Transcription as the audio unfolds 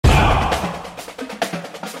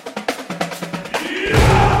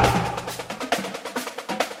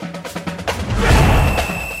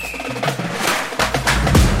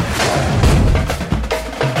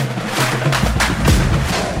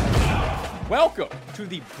welcome to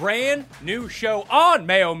the brand new show on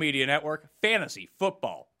Mayo Media Network, Fantasy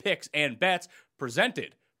Football Picks and Bets,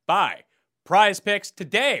 presented by Prize Picks.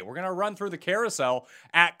 Today, we're going to run through the carousel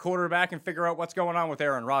at quarterback and figure out what's going on with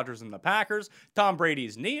Aaron Rodgers and the Packers. Tom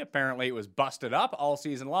Brady's knee, apparently it was busted up all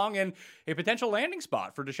season long, and a potential landing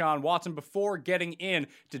spot for Deshaun Watson before getting in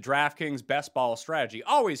to DraftKings Best Ball Strategy.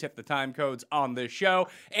 Always hit the time codes on this show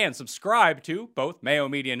and subscribe to both Mayo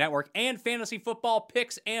Media Network and Fantasy Football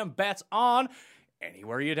Picks and Bets on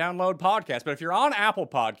anywhere you download podcasts. But if you're on Apple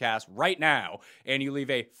Podcasts right now and you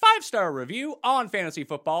leave a 5-star review on Fantasy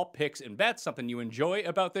Football Picks and Bets, something you enjoy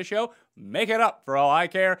about this show, make it up for all I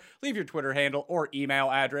care. Leave your Twitter handle or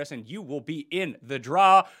email address and you will be in the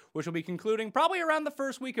draw, which will be concluding probably around the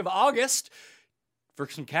first week of August for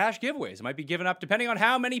some cash giveaways. It might be given up depending on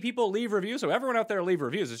how many people leave reviews. So everyone out there leave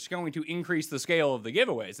reviews. It's going to increase the scale of the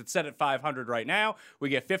giveaways. It's set at 500 right now. We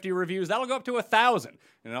get 50 reviews. That'll go up to 1,000.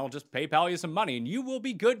 And I'll just PayPal you some money and you will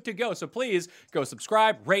be good to go. So please go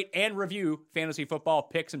subscribe, rate, and review Fantasy Football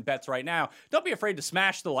Picks and Bets right now. Don't be afraid to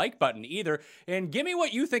smash the like button either. And give me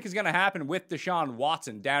what you think is going to happen with Deshaun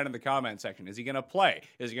Watson down in the comment section. Is he going to play?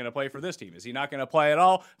 Is he going to play for this team? Is he not going to play at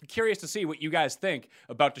all? I'm curious to see what you guys think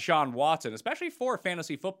about Deshaun Watson, especially for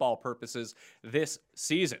fantasy football purposes this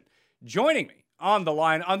season. Joining me on the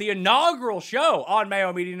line on the inaugural show on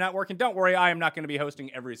Mayo Media Network. And don't worry, I am not going to be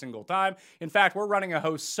hosting every single time. In fact, we're running a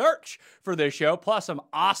host search for this show, plus some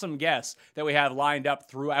awesome guests that we have lined up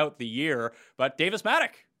throughout the year. But Davis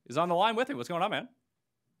Maddock is on the line with me. What's going on, man?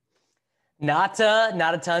 Not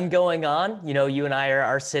a ton going on. You know, you and I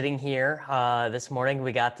are sitting here this morning.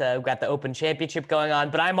 We got the Open Championship going on,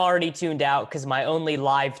 but I'm already tuned out because my only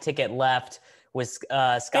live ticket left was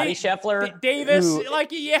Scotty Scheffler. Davis,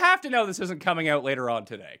 you have to know this isn't coming out later on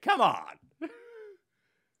today. Come on.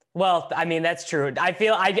 Well, I mean, that's true. I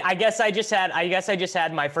guess I just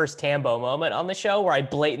had my first Tambo moment on the show where I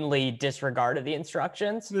blatantly disregarded the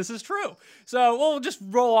instructions. This is true. So we'll just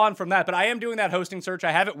roll on from that. But I am doing that hosting search.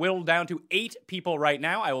 I have it whittled down to 8 people right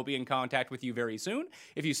now. I will be in contact with you very soon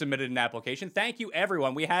if you submitted an application. Thank you,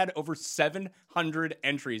 everyone. We had over 700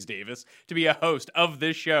 entries, Davis, to be a host of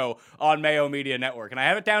this show on Mayo Media Network. And I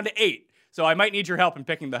have it down to 8. So I might need your help in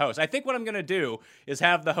picking the host. I think what I'm going to do is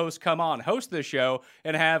have the host come on, host this show,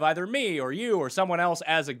 and have either me or you or someone else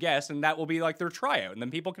as a guest, and that will be like their tryout, and then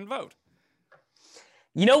people can vote.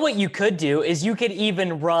 You know what you could do is you could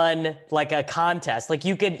even run like a contest. Like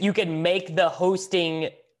you could make the hosting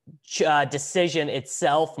decision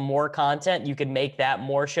itself more content. You could make that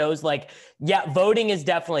more shows. Like, yeah, voting is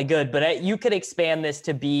definitely good, but you could expand this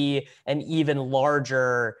to be an even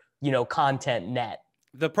larger, content net.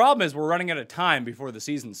 The problem is we're running out of time before the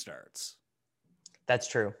season starts. That's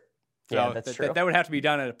true. So yeah, that's true. That would have to be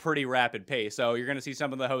done at a pretty rapid pace. So you're going to see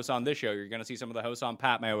some of the hosts on this show. You're going to see some of the hosts on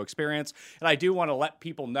Pat Mayo Experience. And I do want to let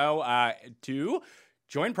people know to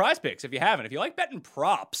join Prize Picks if you haven't. If you like betting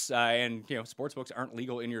props and sportsbooks aren't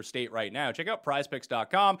legal in your state right now, check out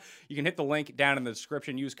prizepicks.com. You can hit the link down in the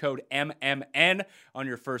description. Use code MMN on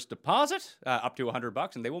your first deposit, up to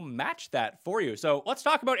 $100, and they will match that for you. So let's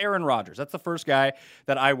talk about Aaron Rodgers. That's the first guy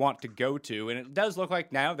that I want to go to, and it does look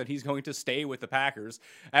like now that he's going to stay with the Packers.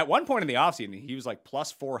 At one point in the offseason, he was like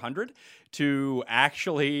plus 400 to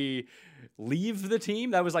actually leave the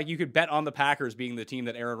team. That was like you could bet on the Packers being the team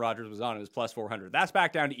that Aaron Rodgers was on. It was plus 400. That's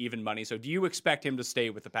back down to even money. So do you expect him to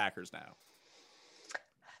stay with the Packers now?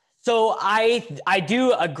 So I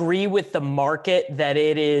do agree with the market that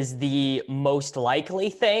it is the most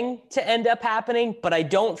likely thing to end up happening, but I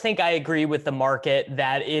don't think I agree with the market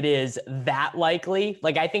that it is that likely.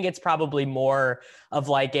 Like, I think it's probably more of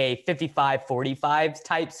like a 55-45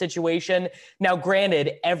 type situation. Now,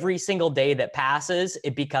 granted, every single day that passes,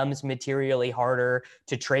 it becomes materially harder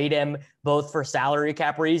to trade him, both for salary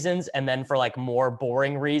cap reasons and then for like more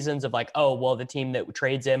boring reasons of like, oh, well, the team that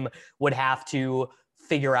trades him would have to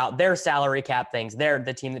figure out their salary cap things.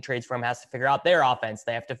 The team that trades for him has to figure out their offense.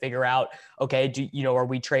 They have to figure out, okay, are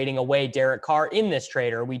we trading away Derek Carr in this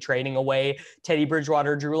trade? Or are we trading away Teddy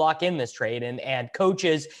Bridgewater, Drew Lock in this trade? And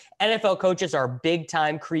coaches, NFL coaches are big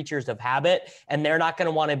time creatures of habit, and they're not going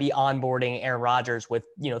to want to be onboarding Aaron Rodgers with,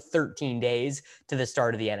 13 days to the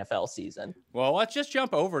start of the NFL season. Well, let's just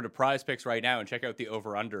jump over to Prize Picks right now and check out the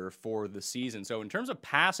over-under for the season. So in terms of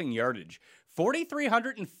passing yardage,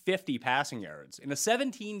 4,350 passing yards in a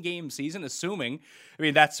 17-game season, assuming,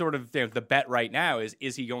 that's sort of the bet right now is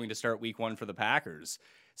he going to start week 1 for the Packers?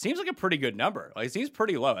 Seems like a pretty good number. Like, it seems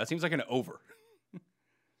pretty low. That seems like an over.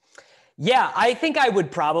 Yeah, I think I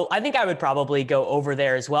would probably go over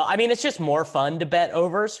there as well. It's just more fun to bet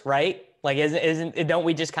overs, right? Like, don't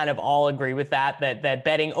we just kind of all agree with that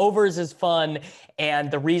betting overs is fun,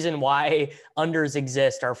 and the reason why unders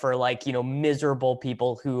exist are for, like, miserable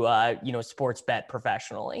people who sports bet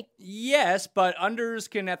professionally? Yes, but unders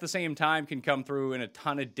can at the same time can come through in a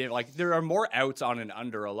ton of like there are more outs on an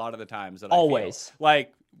under a lot of the times than Always. I feel.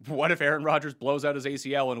 Like, what if Aaron Rodgers blows out his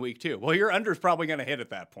ACL in week 2? Well, your under's probably going to hit at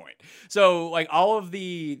that point. So, like, all of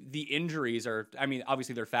the injuries are, I mean,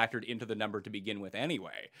 obviously they're factored into the number to begin with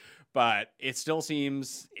anyway, but it just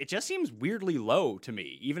seems weirdly low to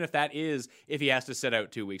me. Even if he has to sit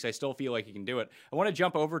out 2 weeks, I still feel like he can do it. I want to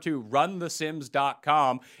jump over to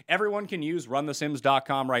runthesims.com. Everyone can use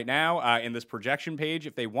runthesims.com right now in this projection page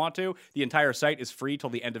if they want to. The entire site is free till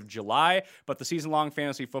the end of July, but the season-long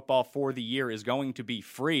fantasy football for the year is going to be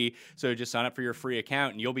free. So just sign up for your free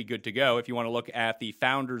account and you'll be good to go. If you want to look at the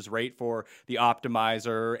founder's rate for the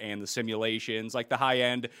optimizer and the simulations, like the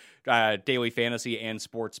high-end daily fantasy and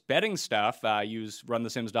sports betting stuff, use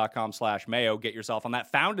runthesims.com/Mayo. Get yourself on that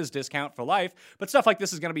founders discount for life. But stuff like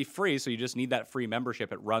this is going to be free, so you just need that free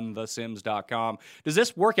membership at runthesims.com. Does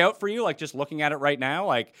this work out for you? Like, just looking at it right now,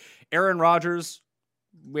 like Aaron Rodgers,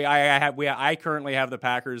 I currently have the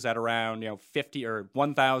Packers at around 50 or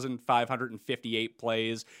 1,558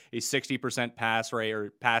 plays, a 60% pass rate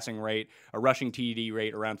or passing rate, a rushing TD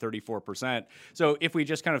rate around 34%. So if we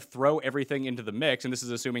just kind of throw everything into the mix, and this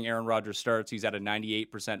is assuming Aaron Rodgers starts, he's at a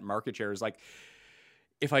 98% market share. Is like,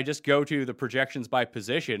 if I just go to the projections by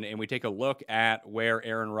position and we take a look at where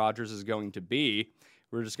Aaron Rodgers is going to be,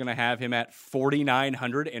 we're just going to have him at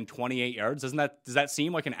 4,928 yards. Does that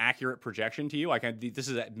seem like an accurate projection to you? Like, this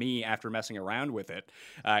is me after messing around with it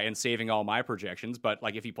and saving all my projections. But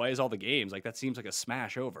like, if he plays all the games, like, that seems like a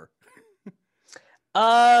smash over.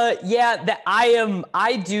 Yeah,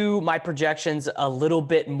 I do my projections a little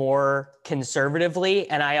bit more conservatively,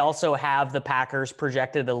 and I also have the Packers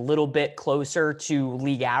projected a little bit closer to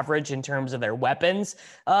league average in terms of their weapons,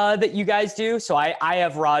 that you guys do. So I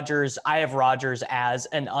have Rodgers as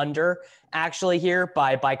an under actually here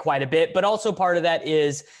by quite a bit, but also part of that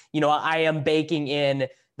is, I am baking in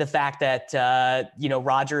the fact that,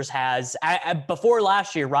 Rodgers has, before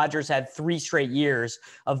last year, Rodgers had 3 straight years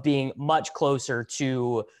of being much closer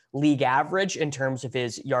to league average in terms of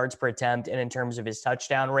his yards per attempt and in terms of his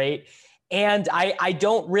touchdown rate. And I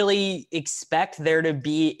don't really expect there to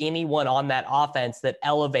be anyone on that offense that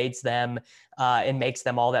elevates them and makes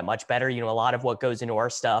them all that much better. A lot of what goes into our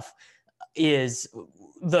stuff is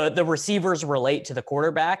the receivers relate to the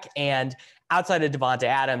quarterback, and outside of Davante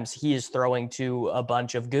Adams, he is throwing to a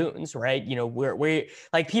bunch of goons, right? We're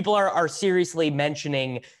like, people are seriously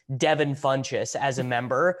mentioning Devin Funchess as a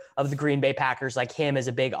member of the Green Bay Packers, like him as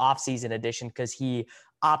a big offseason addition because he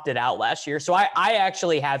opted out last year. So I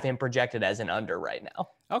actually have him projected as an under right now.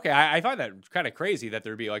 Okay, I find that kind of crazy that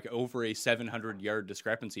there'd be like over a 700-yard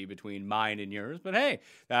discrepancy between mine and yours. But hey,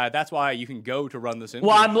 that's why you can go to Run the Sims.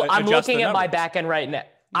 Well, I'm looking at my back end right now.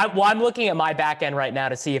 I'm looking at my back end right now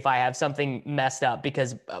to see if I have something messed up,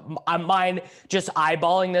 because mine, just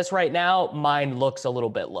eyeballing this right now, mine looks a little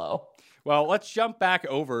bit low. Well, let's jump back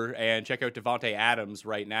over and check out Davante Adams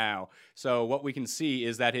right now. So what we can see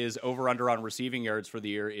is that his over-under on receiving yards for the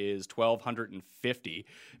year is 1,250.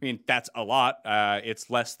 I mean, that's a lot. It's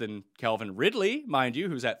less than Calvin Ridley, mind you,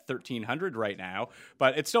 who's at 1,300 right now.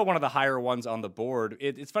 But it's still one of the higher ones on the board.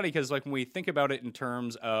 It's funny because, like, when we think about it in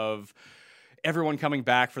terms of everyone coming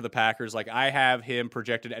back for the Packers, like, I have him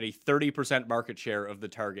projected at a 30% market share of the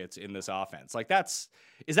targets in this offense. Like,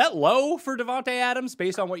 is that low for Davante Adams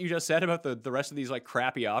based on what you just said about the rest of these, like,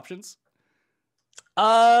 crappy options?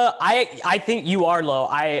 I think you are low.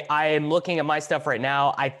 I am looking at my stuff right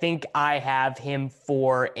now. I think I have him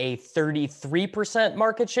for a 33%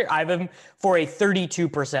 market share. I have him for a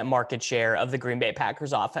 32% market share of the Green Bay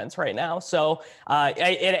Packers offense right now. So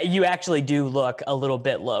you actually do look a little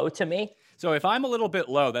bit low to me. So if I'm a little bit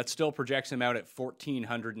low, that still projects him out at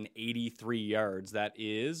 1,483 yards. That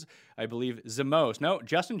is, I believe, the most. No,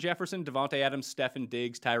 Justin Jefferson, Davante Adams, Stefon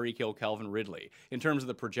Diggs, Tyreek Hill, Calvin Ridley. In terms of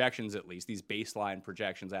the projections, at least, these baseline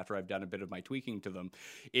projections, after I've done a bit of my tweaking to them,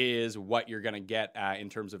 is what you're going to get in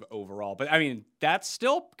terms of overall. But, I mean, that's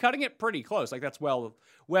still cutting it pretty close. Like, that's well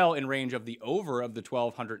in range of the over of the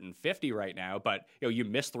 1,250 right now. But, you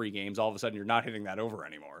miss 3 games, all of a sudden you're not hitting that over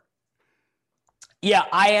anymore. Yeah,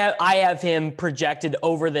 I have him projected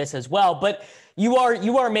over this as well, but you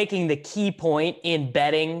are making the key point in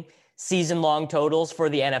betting season-long totals for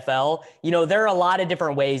the NFL. There are a lot of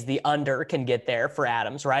different ways the under can get there for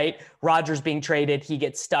Adams, right? Rodgers being traded, he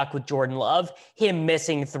gets stuck with Jordan Love, him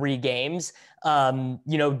missing 3 games. Devin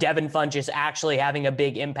Funchess actually having a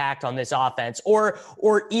big impact on this offense, or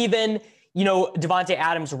even Davante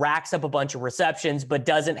Adams racks up a bunch of receptions, but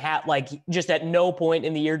doesn't have just at no point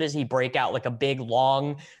in the year does he break out like a big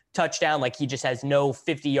long touchdown. Like he just has no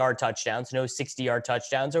 50-yard touchdowns, no 60-yard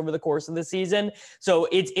touchdowns over the course of the season. So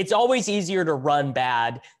it's always easier to run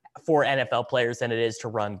bad for NFL players than it is to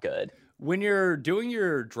run good. When you're doing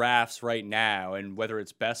your drafts right now, and whether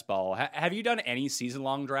it's best ball, have you done any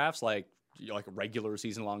season-long drafts, like regular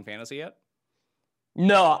season-long fantasy yet?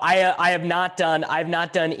 No, I've not done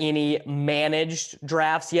any managed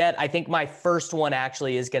drafts yet. I think my first one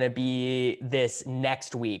actually is going to be this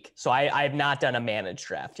next week. So I have not done a managed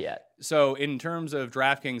draft yet. So in terms of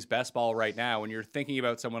DraftKings best ball right now, when you're thinking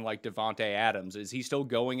about someone like Davante Adams, is he still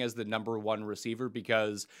going as the number one receiver?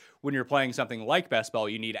 Because when you're playing something like best ball,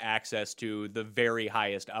 you need access to the very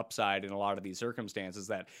highest upside in a lot of these circumstances,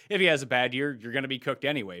 that if he has a bad year, you're going to be cooked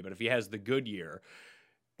anyway. But if he has the good year,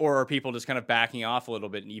 or are people just kind of backing off a little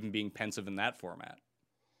bit and even being pensive in that format?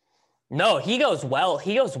 No, he goes well.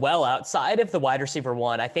 He goes well outside of the wide receiver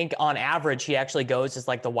 1. I think on average, he actually goes as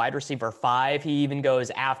like the wide receiver 5. He even goes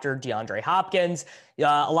after DeAndre Hopkins.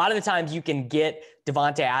 A lot of the times you can get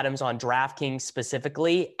Davante Adams on DraftKings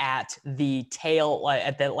specifically at the tail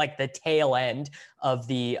end of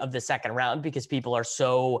the second round, because people are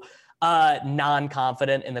so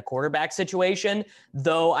non-confident in the quarterback situation.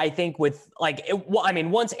 Though I think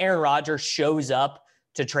once Aaron Rodgers shows up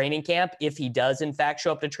to training camp, if he does in fact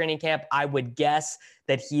show up to training camp, I would guess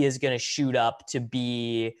that he is going to shoot up to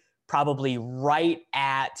be probably right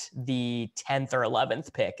at the 10th or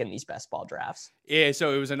 11th pick in these best ball drafts. Yeah,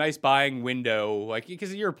 so it was a nice buying window,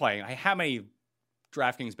 because you're playing. How many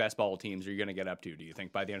DraftKings best ball teams are you going to get up to, do you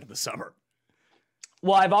think, by the end of the summer?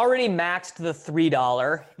 Well, I've already maxed the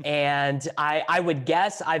 $3, and I would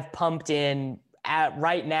guess I've pumped in at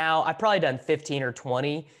right now. I've probably done 15 or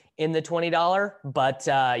 20 in the $20, but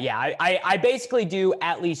I basically do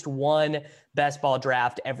at least one best ball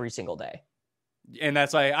draft every single day. And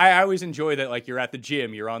that's I always enjoy that, like, you're at the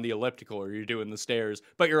gym, you're on the elliptical, or you're doing the stairs,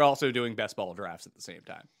 but you're also doing best ball drafts at the same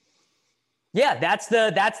time. Yeah, that's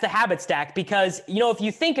the habit stack, because, if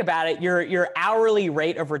you think about it, your hourly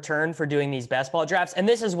rate of return for doing these best ball drafts, and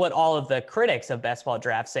this is what all of the critics of best ball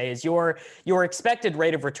drafts say, is your expected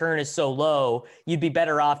rate of return is so low, you'd be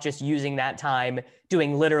better off just using that time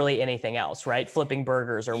doing literally anything else, right? Flipping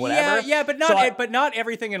burgers or whatever. Yeah, but not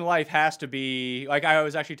everything in life has to be like. I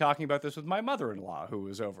was actually talking about this with my mother-in-law who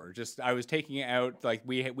was over. I was taking it out, like,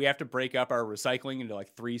 we have to break up our recycling into like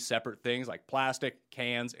 3 separate things, like plastic,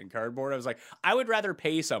 cans, and cardboard. I was like, I would rather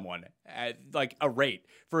pay someone at like a rate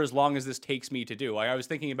for as long as this takes me to do. Like, I was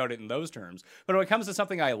thinking about it in those terms. But when it comes to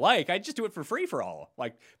something I like, I just do it for free for all.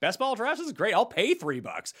 Like, best ball drafts is great. I'll pay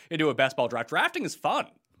 $3 into a best ball draft. Drafting is fun.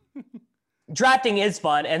 Drafting is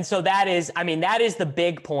fun, and so that is the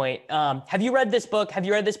big point. Have you read this book?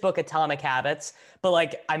 Atomic Habits?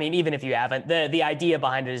 But even if you haven't, the idea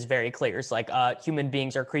behind it is very clear. It's like human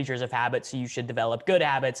beings are creatures of habit, so you should develop good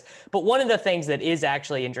habits. But one of the things that is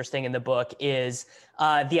actually interesting in the book is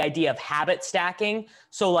the idea of habit stacking.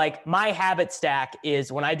 So like my habit stack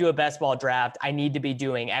is, when I do a best ball draft, I need to be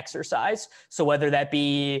doing exercise. So whether that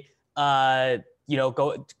be cardio,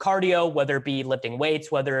 whether it be lifting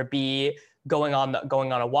weights, whether it be going on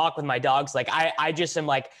a walk with my dogs, like I just am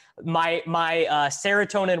like my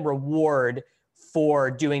serotonin reward for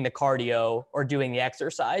doing the cardio or doing the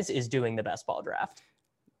exercise is doing the best ball draft.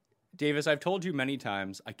 Davis, I've told you many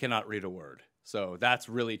times I cannot read a word, so that's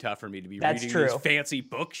really tough for me to be reading these fancy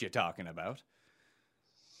books you're talking about.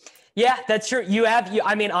 Yeah, that's true.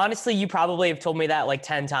 Honestly, you probably have told me that like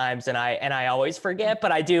 10 times, and I always forget,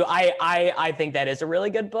 but I do. I think that is a really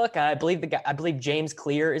good book. I believe James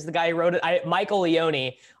Clear is the guy who wrote it. Michael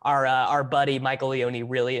Leone, our buddy Michael Leone,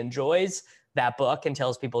 really enjoys that book and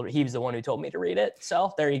tells people he was the one who told me to read it.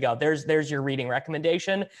 So there you go. There's your reading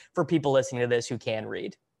recommendation for people listening to this who can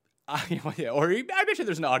read. Or I bet you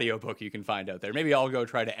there's an audiobook you can find out there. Maybe I'll go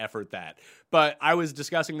try to effort that. But I was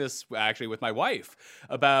discussing this actually with my wife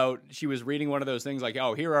about, she was reading one of those things like,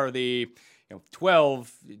 oh, here are the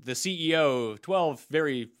 12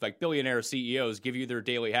 very like billionaire CEOs give you their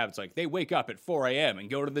daily habits. Like, they wake up at 4 a.m. and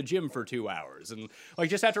go to the gym for 2 hours. And like,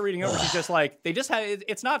 just after reading over, she's just like,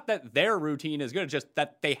 it's not that their routine is good. It's just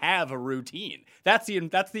that they have a routine. That's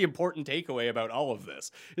the important takeaway about all of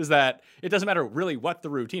this, is that it doesn't matter really what the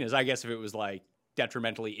routine is. I guess if it was like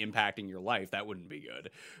detrimentally impacting your life, that wouldn't be good.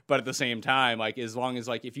 But at the same time, like, as long as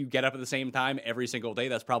like if you get up at the same time every single day,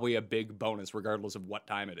 that's probably a big bonus regardless of what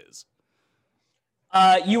time it is.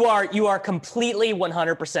 You are completely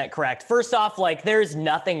 100% correct. First off, like, there's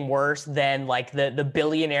nothing worse than like the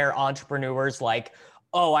billionaire entrepreneurs like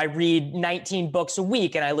oh, I read 19 books a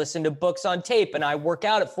week and I listen to books on tape and I work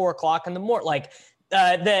out at 4 o'clock in the morning. Like,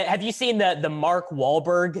 have you seen the Mark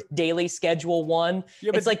Wahlberg daily schedule one?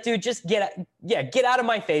 Yeah, it's like, dude, just get out of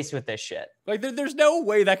my face with this shit. Like, there's no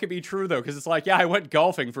way that could be true though, because it's like, yeah, I went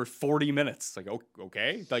golfing for 40 minutes. Like,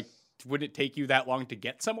 okay, like, would it take you that long to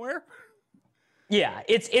get somewhere? Yeah,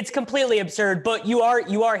 it's completely absurd, but you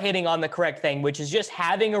are hitting on the correct thing, which is just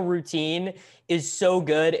having a routine is so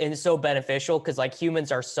good and so beneficial because like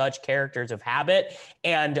humans are such characters of habit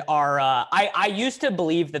and I used to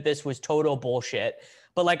believe that this was total bullshit,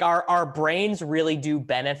 but like our brains really do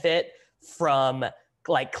benefit from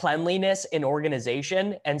like cleanliness and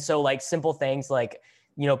organization. And so like simple things like,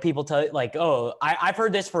 you know, people tell like, oh, I've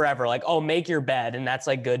heard this forever, like, oh, make your bed. And that's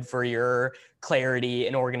like good for your clarity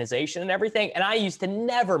and organization and everything. And I used to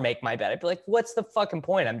never make my bed. I'd be like, what's the fucking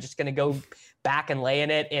point? I'm just going to go back and lay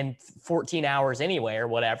in it in 14 hours anyway, or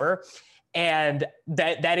whatever. And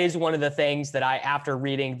that is one of the things that after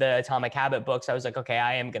reading the Atomic Habit books, I was like, okay,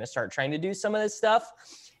 I am going to start trying to do some of this stuff.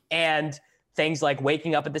 And things like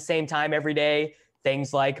waking up at the same time every day,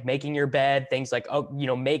 things like making your bed, things like, oh, you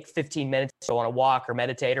know, make 15 minutes to go on a walk or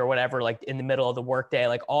meditate or whatever, like in the middle of the workday,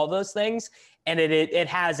 like all those things. And it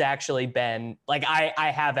has actually been like,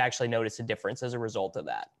 I have actually noticed a difference as a result of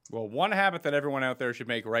that. Well, one habit that everyone out there should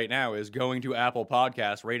make right now is going to Apple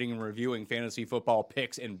Podcasts, rating and reviewing fantasy football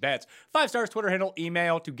picks and bets. 5 stars, Twitter handle,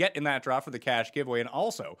 email to get in that draw for the cash giveaway. And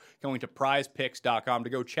also going to prizepicks.com to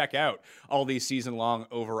go check out all these season-long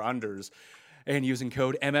over-unders. And using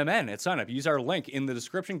code MMN at signup. Use our link in the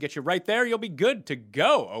description. Get you right there. You'll be good to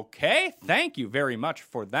go. Okay? Thank you very much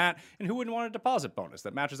for that. And who wouldn't want a deposit bonus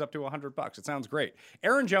that matches up to $100? It sounds great.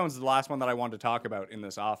 Aaron Jones is the last one that I wanted to talk about in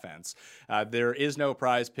this offense. There is no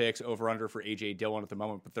prize picks over-under for A.J. Dillon at the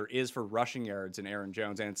moment, but there is for rushing yards in Aaron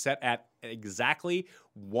Jones, and it's set at exactly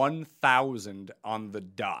 1,000 on the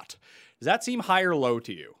dot. Does that seem high or low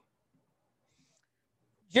to you?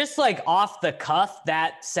 Just like off the cuff,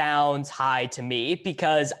 that sounds high to me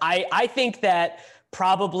because I think that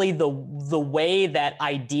probably the way that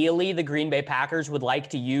ideally the Green Bay Packers would like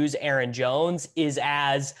to use Aaron Jones is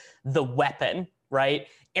as the weapon, right?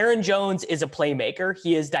 Aaron Jones is a playmaker.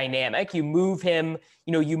 He is dynamic. You move him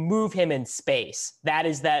in space. That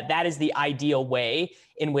is the ideal way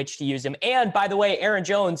in which to use him. And by the way, Aaron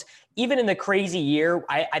Jones, even in the crazy year,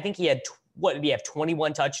 I think he had what did he have,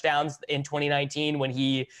 21 touchdowns in 2019 when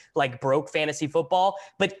he like broke fantasy football.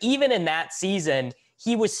 But even in that season,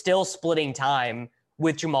 he was still splitting time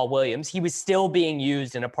with Jamal Williams. He was still being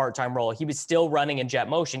used in a part-time role. He was still running in jet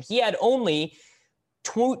motion. He had only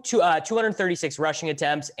 236 rushing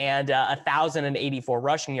attempts and 1,084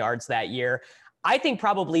 rushing yards that year. I think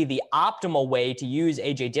probably the optimal way to use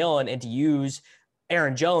A.J. Dillon and to use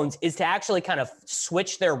Aaron Jones is to actually kind of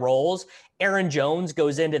switch their roles. Aaron Jones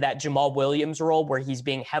goes into that Jamal Williams role where he's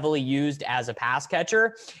being heavily used as a pass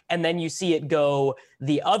catcher. And then you see it go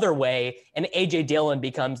the other way and A.J. Dillon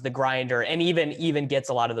becomes the grinder and even gets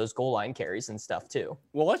a lot of those goal line carries and stuff too.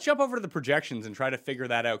 Well, let's jump over to the projections and try to figure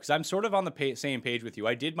that out because I'm sort of on the same page with you.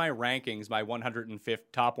 I did my rankings, my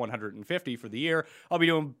top 150 for the year. I'll be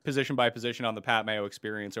doing position by position on the Pat Mayo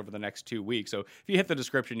Experience over the next 2 weeks. So if you hit the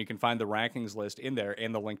description, you can find the rankings list in there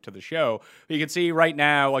and the link to the show. But you can see right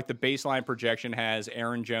now, like the baseline projection has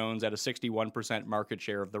Aaron Jones at a 61% market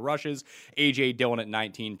share of the rushes, A.J. Dillon at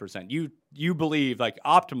 19%. You believe like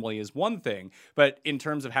optimally is one thing, but in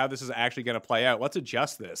terms of how this is actually going to play out, let's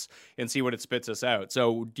adjust this and see what it spits us out.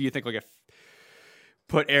 So do you think like if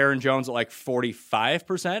put Aaron Jones at like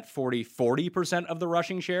 45%, 40% of the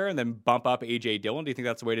rushing share and then bump up A.J. Dillon? Do you think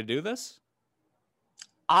that's the way to do this?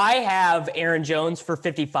 I have Aaron Jones for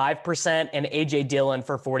 55% and A.J. Dillon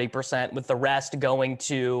for 40%, with the rest going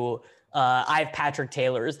to I have Patrick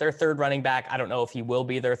Taylor as their third running back. I don't know if he will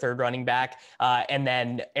be their third running back. And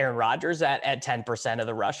then Aaron Rodgers at 10% of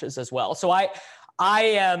the rushes as well. So I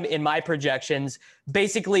am in my projections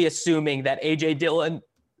basically assuming that A.J. Dillon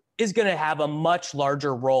is going to have a much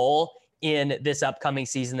larger role in this upcoming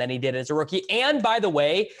season than he did as a rookie. And by the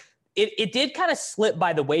way, it did kind of slip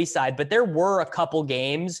by the wayside, but there were a couple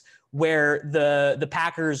games where the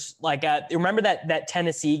Packers, like, remember that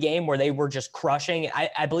Tennessee game where they were just crushing?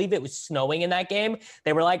 I believe it was snowing in that game.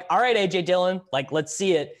 They were like, all right, A.J. Dillon, like, let's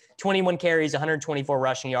see it. 21 carries, 124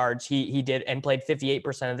 rushing yards. He did and played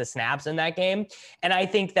 58% of the snaps in that game. And I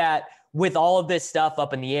think that with all of this stuff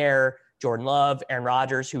up in the air, Jordan Love, Aaron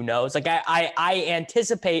Rodgers, who knows? Like, I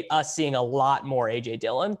anticipate us seeing a lot more A.J.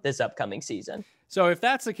 Dillon this upcoming season. So if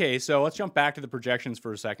that's the case, so let's jump back to the projections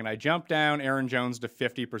for a second. I jumped down Aaron Jones to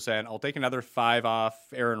 50%. I'll take another 5 off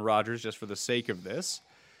Aaron Rodgers just for the sake of this.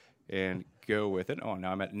 And go with it. Oh,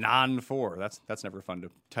 now I'm at non-4. That's never fun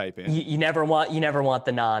to type in. You never want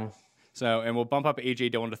the non. So, and we'll bump up A.J.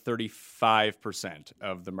 Dillon to 35%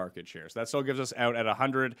 of the market share. So that still gives us out at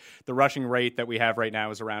 100. The rushing rate that we have right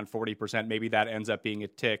now is around 40%. Maybe that ends up being a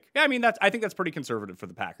tick. Yeah, I mean, I think that's pretty conservative for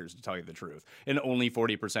the Packers, to tell you the truth. And only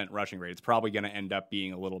 40% rushing rate. It's probably going to end up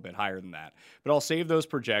being a little bit higher than that. But I'll save those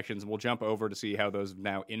projections, and we'll jump over to see how those have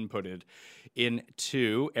now inputted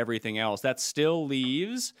into everything else. That still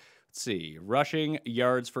leaves... Let's see, rushing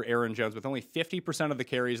yards for Aaron Jones with only 50% of the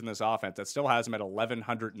carries in this offense. That still has him at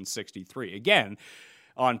 1,163. Again,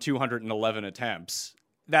 on 211 attempts.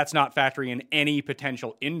 That's not factoring in any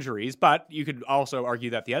potential injuries, but you could also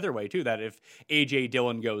argue that the other way, too, that if A.J.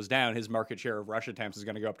 Dillon goes down, his market share of rush attempts is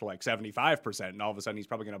going to go up to like 75%, and all of a sudden he's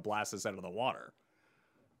probably going to blast us out of the water.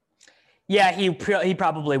 Yeah, he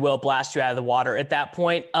probably will blast you out of the water at that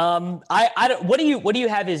point. I don't. What do you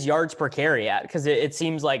have his yards per carry at? Because it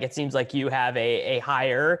seems like you have a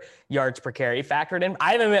higher yards per carry factored in.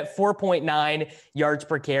 I have him at 4.9 yards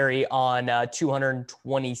per carry on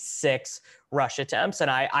 226 rush attempts, and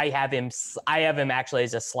I have him actually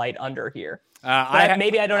as a slight under here.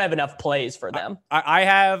 Maybe I don't have enough plays for them. I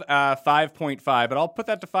have 5.5, but I'll put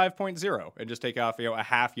that to 5.0 and just take off a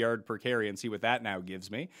half yard per carry and see what that now gives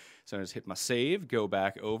me. So I just hit my save, go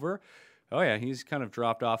back over. Oh, yeah, he's kind of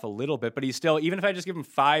dropped off a little bit, but he's still, even if I just give him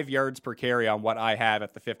 5 yards per carry on what I have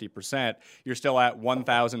at the 50%, you're still at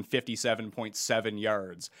 1,057.7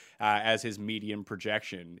 yards as his median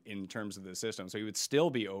projection in terms of the system. So he would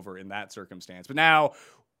still be over in that circumstance. But now,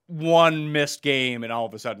 one missed game, and all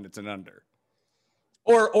of a sudden it's an under.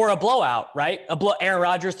 Or a blowout, right? Aaron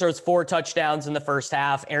Rodgers throws 4 touchdowns in the first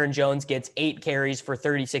half. Aaron Jones gets 8 carries for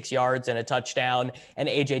 36 yards and a touchdown, and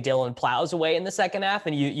A.J. Dillon plows away in the second half,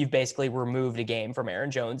 and you've basically removed a game from Aaron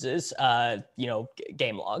Jones's,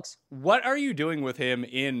 game logs. What are you doing with him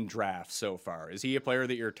in drafts so far? Is he a player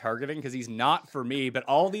that you're targeting? Because he's not for me, but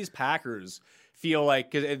all these Packers feel like,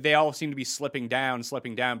 because they all seem to be slipping down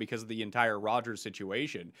because of the entire Rodgers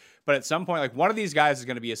situation. But at some point, like, one of these guys is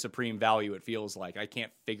going to be a supreme value, it feels like. I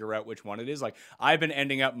can't figure out which one it is. Like, I've been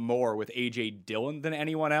ending up more with A.J. Dillon than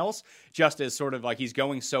anyone else, just as sort of like he's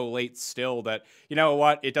going so late still that, you know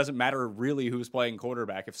what, it doesn't matter really who's playing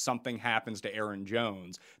quarterback. If something happens to Aaron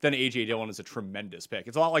Jones, then A.J. Dillon is a tremendous pick.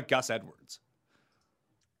 It's a lot like Gus Edwards.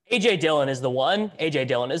 A.J. Dillon is the one. A.J.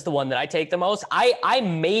 Dillon is the one that I take the most. I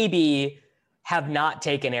maybe have not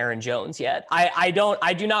taken Aaron Jones yet. I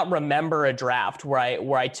do not remember a draft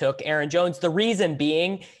where I took Aaron Jones. The reason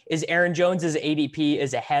being is Aaron Jones's ADP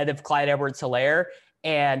is ahead of Clyde Edwards-Helaire,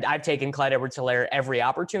 and I've taken Clyde Edwards-Helaire every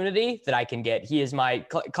opportunity that I can get.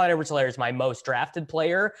 Clyde Edwards-Helaire is my most drafted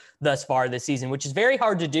player thus far this season, which is very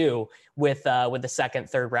hard to do with the second,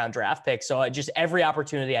 third round draft pick. So just every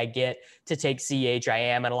opportunity I get to take CEH, I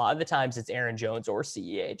am, and a lot of the times it's Aaron Jones or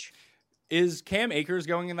CEH. Is Cam Akers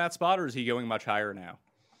going in that spot, or is he going much higher now?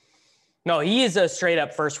 No, he is a straight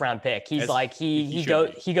up first round pick. He's he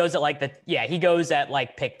goes at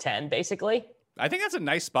like pick 10 basically. I think that's a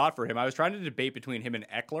nice spot for him. I was trying to debate between him and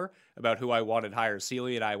Eckler about who I wanted higher.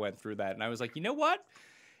 Sealy and I went through that, and I was like, you know what?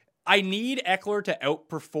 I need Eckler to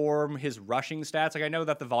outperform his rushing stats. Like, I know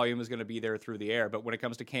that the volume is going to be there through the air, but when it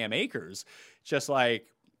comes to Cam Akers, just like,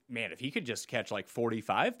 man, if he could just catch like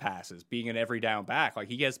 45 passes, being an every down back, like,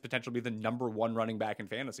 he has potential to be the number 1 running back in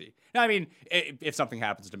fantasy. Now, I mean, if something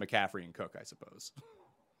happens to McCaffrey and Cook, I suppose.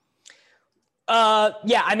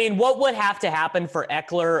 Yeah, I mean, what would have to happen for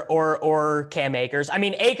Eckler or Cam Akers? I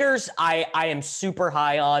mean, Akers, I am super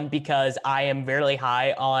high on because I am very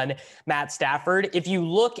high on Matt Stafford. If you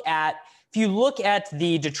look at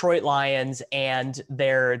the Detroit Lions and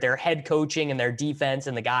their head coaching and their defense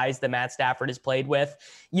and the guys that Matt Stafford has played with,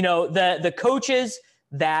 you know, the coaches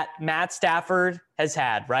that Matt Stafford has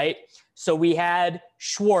had, right? So we had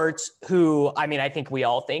Schwartz, who, I mean, I think we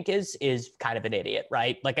all think is kind of an idiot,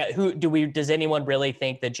 right? Like, does anyone really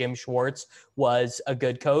think that Jim Schwartz was a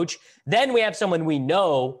good coach? Then we have someone we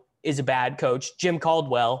know is a bad coach, Jim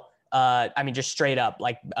Caldwell. I mean, just straight up,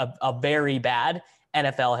 like a very bad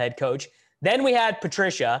NFL head coach. Then we had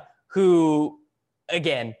Patricia, who,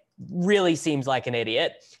 again, really seems like an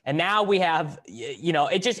idiot. And now we have, you know,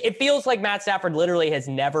 it feels like Matt Stafford literally has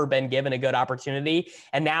never been given a good opportunity.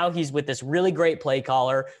 And now he's with this really great play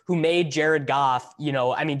caller who made Jared Goff, you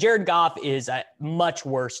know, I mean, Jared Goff is much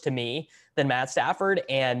worse to me than Matt Stafford,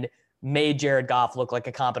 and made Jared Goff look like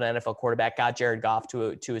a competent NFL quarterback, got Jared Goff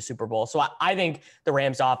to a Super Bowl. So I think the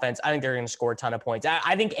Rams offense, I think they're going to score a ton of points.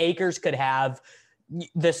 I think Akers could have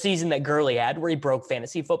the season that Gurley had, where he broke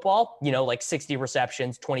fantasy football, you know, like 60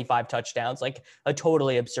 receptions, 25 touchdowns, like a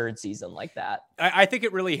totally absurd season like that. I think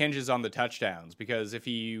it really hinges on the touchdowns, because if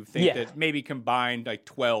you think that maybe combined like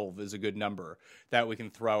 12 is a good number that we can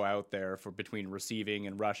throw out there for between receiving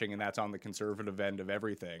and rushing, and that's on the conservative end of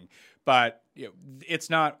everything. But it's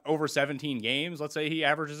not over 17 games. Let's say he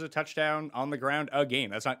averages a touchdown on the ground a game.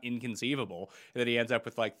 That's not inconceivable that he ends up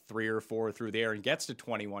with like 3 or 4 through there and gets to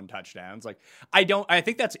 21 touchdowns. Like I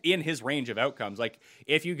think that's in his range of outcomes. Like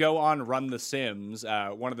if you go on Run the Sims,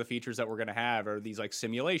 one of the features that we're going to have are these like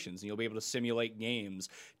simulations, and you'll be able to simulate games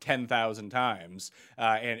 10,000 times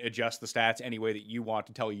and adjust the stats any way that you want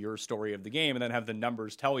to tell your story of the game, and then have the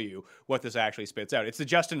numbers tell you what this actually spits out. It's the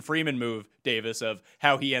Justin Freeman move, Davis, of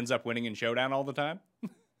how he ends up winning in Showdown all the time.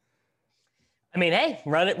 I mean, hey,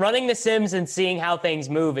 running the Sims and seeing how things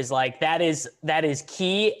move is like that is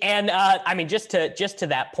key. And I mean, just to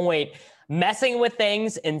that point, messing with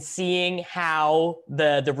things and seeing how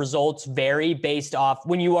the results vary based off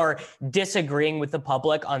when you are disagreeing with the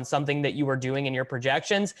public on something that you are doing in your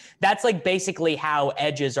projections. That's like basically how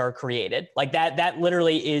edges are created. Like that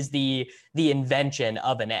literally is the invention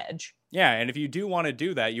of an edge. Yeah, and if you do want to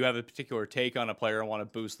do that, you have a particular take on a player and want to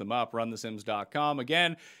boost them up, runthesims.com.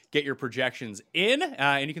 Again, get your projections in,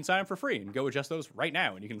 and you can sign up for free and go adjust those right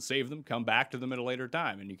now. And you can save them, come back to them at a later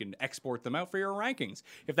time, and you can export them out for your rankings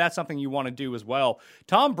if that's something you want to do as well.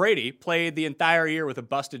 Tom Brady played the entire year with a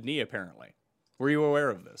busted knee, apparently. Were you aware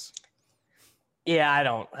of this?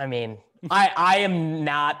 Yeah, I am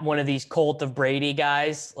not one of these cult of Brady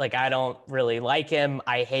guys. Like, I don't really like him.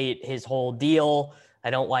 I hate his whole deal. I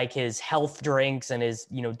don't like his health drinks and his,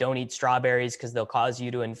 don't eat strawberries because they'll cause you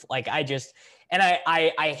to,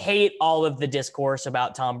 I hate all of the discourse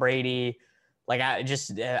about Tom Brady. Like, this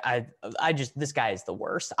guy is the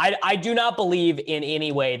worst. I do not believe in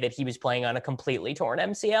any way that he was playing on a completely torn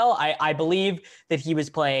MCL. I believe that he was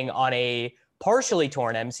playing on a partially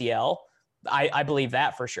torn MCL. I believe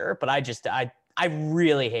that for sure, but I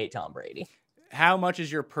really hate Tom Brady. How much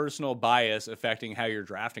is your personal bias affecting how you're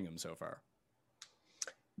drafting him so far?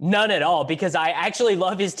 None at all, because I actually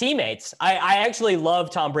love his teammates. I actually love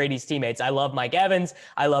Tom Brady's teammates. I love Mike Evans.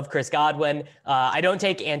 I love Chris Godwin. I don't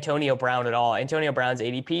take Antonio Brown at all. Antonio Brown's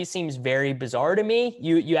ADP seems very bizarre to me.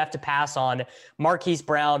 You have to pass on Marquise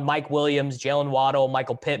Brown, Mike Williams, Jalen Waddle,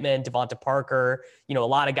 Michael Pittman, Devonta Parker, a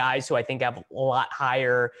lot of guys who I think have a lot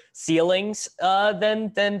higher ceilings than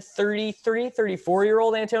 33,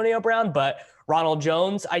 34-year-old Antonio Brown. But Ronald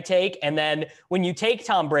Jones I take. And then when you take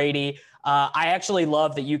Tom Brady, I actually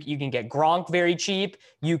love that you can get Gronk very cheap.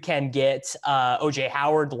 You can get OJ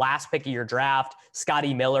Howard, last pick of your draft,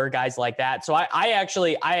 Scotty Miller, guys like that. So I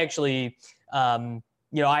actually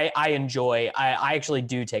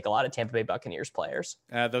do take a lot of Tampa Bay Buccaneers players.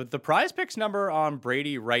 The prize picks number on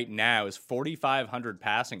Brady right now is 4,500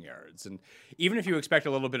 passing yards. And even if you expect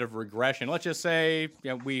a little bit of regression, let's just say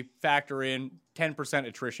we factor in 10%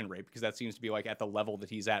 attrition rate, because that seems to be like at the level that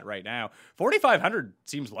he's at right now. 4,500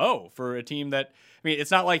 seems low for a team that, it's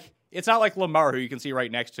not like Lamar, who you can see right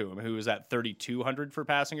next to him, who is at 3,200 for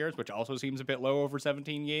passing yards, which also seems a bit low over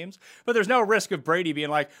 17 games. But there's no risk of Brady being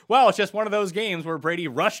like, well, it's just one of those games where Brady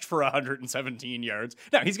rushed for 117 yards.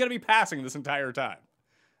 No, he's going to be passing this entire time.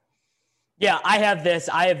 Yeah, I have this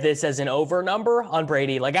as an over number on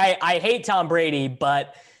Brady. Like, I hate Tom Brady,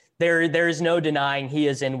 but there's no denying he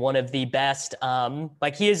is in one of the best,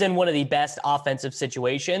 offensive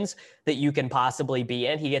situations that you can possibly be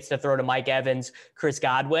in. He gets to throw to Mike Evans, Chris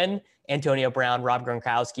Godwin, Antonio Brown, Rob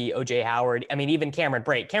Gronkowski, OJ Howard. Even Cameron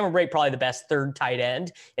Brate. Cameron Brate, probably the best third tight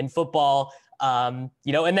end in football. And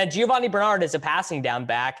then Giovanni Bernard is a passing down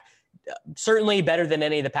back, certainly better than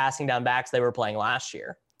any of the passing down backs they were playing last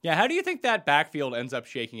year. Yeah, how do you think that backfield ends up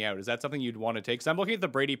shaking out? Is that something you'd want to take? Because I'm looking at the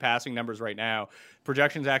Brady passing numbers right now.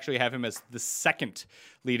 Projections actually have him as the second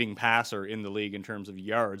leading passer in the league in terms of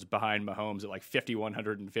yards, behind Mahomes at like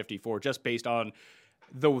 5,154, just based on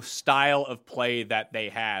the style of play that they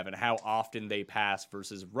have and how often they pass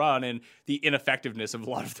versus run, and the ineffectiveness of a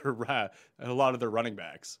lot of their running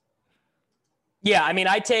backs. Yeah,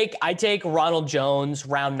 I take Ronald Jones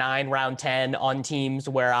round 9, round 10 on teams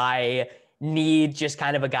where I need just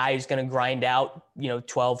kind of a guy who's going to grind out,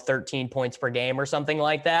 12, 13 points per game or something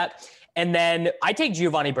like that. And then I take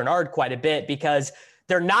Giovanni Bernard quite a bit, because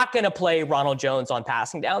they're not going to play Ronald Jones on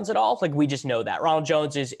passing downs at all. Like, we just know that Ronald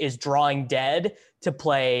Jones is drawing dead to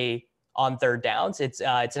play on third downs. It's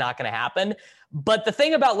not going to happen. But the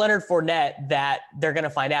thing about Leonard Fournette that they're going to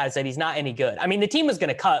find out is that he's not any good. The team was going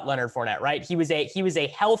to cut Leonard Fournette, right? He was a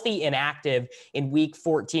healthy inactive in week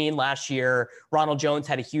 14 last year. Ronald Jones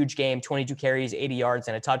had a huge game, 22 carries, 80 yards,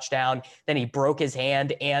 and a touchdown. Then he broke his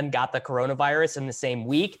hand and got the coronavirus in the same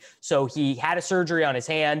week. So he had a surgery on his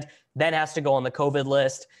hand, then has to go on the COVID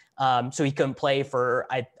list. So he couldn't play for,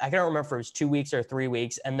 I can't remember if it was 2 weeks or 3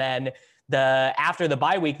 weeks. And then after the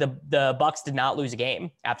bye week, the Bucks did not lose a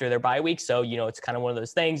game after their bye week. So, it's kind of one of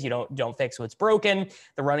those things. You don't fix what's broken.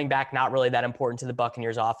 The running back, not really that important to the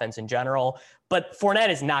Buccaneers offense in general, but Fournette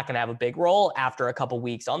is not going to have a big role after a couple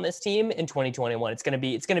weeks on this team in 2021. It's going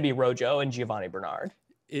to be Rojo and Giovanni Bernard.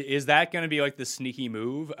 Is that going to be like the sneaky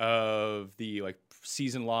move of the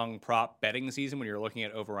season-long prop betting season when you're looking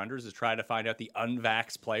at over-unders, is try to find out the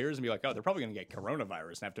unvaxxed players and be like, oh, they're probably going to get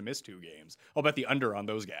coronavirus and have to miss 2 games. I'll bet the under on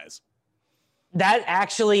those guys. That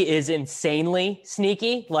actually is insanely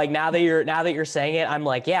sneaky. Like now that you're saying it, I'm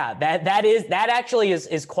like, yeah, that actually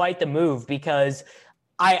is quite the move, because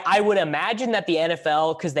I would imagine that the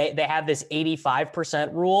NFL, because they have this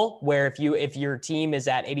 85% rule where if your team is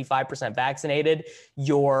at 85% vaccinated,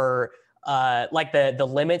 your the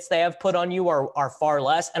limits they have put on you are far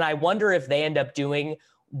less. And I wonder if they end up doing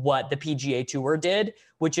what the PGA Tour did,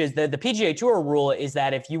 which is the PGA Tour rule is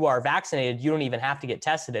that if you are vaccinated, you don't even have to get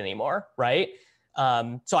tested anymore, right?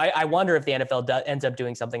 So I wonder if the NFL ends up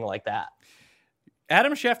doing something like that.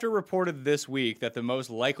 Adam Schefter reported this week that the most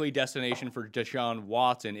likely destination for Deshaun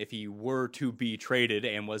Watson, if he were to be traded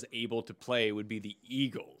and was able to play, would be the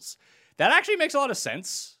Eagles. That actually makes a lot of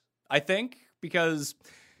sense, I think, because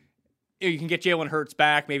you can get Jalen Hurts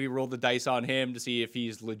back, maybe roll the dice on him to see if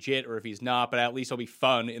he's legit or if he's not, but at least he'll be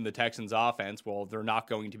fun in the Texans offense. Well, they're not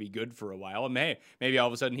going to be good for a while. And maybe all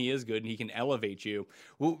of a sudden he is good and he can elevate you.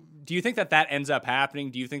 Well, do you think that ends up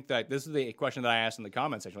happening? Do you think that this is the question that I asked in the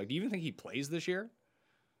comment section? Do you even think he plays this year?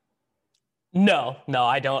 No,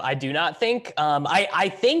 I don't. I do not think. I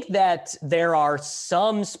think that there are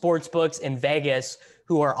some sports books in Vegas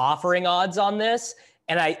who are offering odds on this.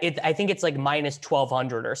 And I think it's like minus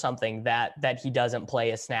 1,200 or something that he doesn't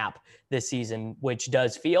play a snap this season, which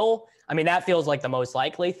does that feels like the most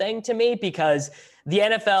likely thing to me, because the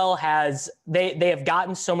NFL they have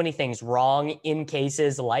gotten so many things wrong in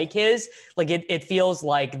cases like his. Like it feels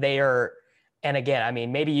like they are, and again,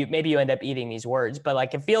 maybe you end up eating these words, but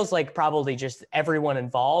like it feels like probably just everyone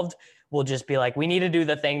involved will just be like, we need to do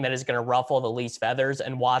the thing that is going to ruffle the least feathers,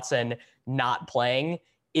 and Watson not playing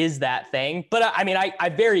is that thing. But I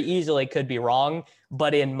very easily could be wrong,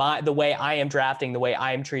 but in the way I am drafting, the way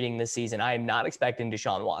I am treating this season, I am not expecting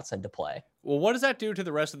Deshaun Watson to play. Well, what does that do to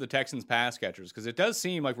the rest of the Texans pass catchers? Because it does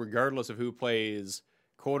seem like regardless of who plays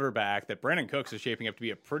quarterback, that Brandon Cooks is shaping up to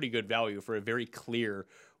be a pretty good value for a very clear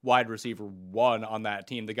wide receiver 1 on that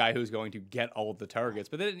team, the guy who's going to get all of the targets.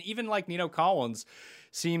 But then even like Nico Collins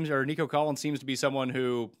seems to be someone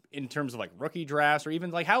who, in terms of like rookie drafts, or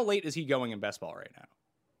even like how late is he going in best ball right now?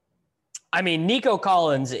 Nico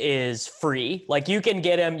Collins is free. Like you can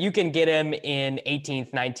get him in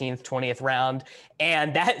 18th, 19th, 20th round.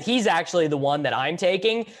 And he's actually the one that I'm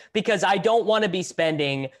taking, because I don't want to be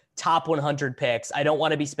spending top 100 picks. I don't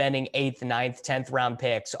want to be spending 8th, 9th, 10th round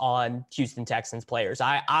picks on Houston Texans players.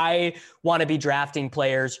 I want to be drafting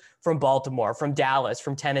players from Baltimore, from Dallas,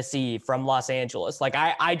 from Tennessee, from Los Angeles. Like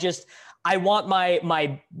I want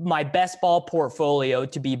my best ball portfolio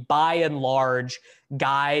to be by and large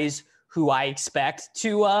guys who I expect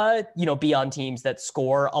to, be on teams that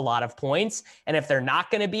score a lot of points. And if they're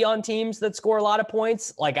not going to be on teams that score a lot of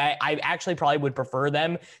points, like I actually probably would prefer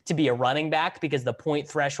them to be a running back, because the point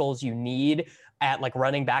thresholds you need at like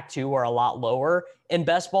running back 2 are a lot lower in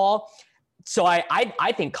best ball. So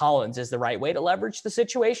I think Collins is the right way to leverage the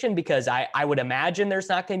situation, because I would imagine there's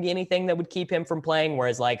not going to be anything that would keep him from playing.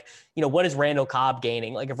 Whereas what is Randall Cobb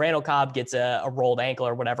gaining? Like if Randall Cobb gets a rolled ankle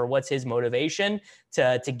or whatever, what's his motivation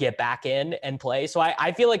to get back in and play? So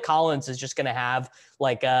I feel like Collins is just going to have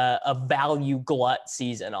like a value glut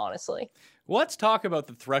season, honestly. Let's talk about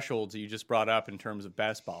the thresholds that you just brought up in terms of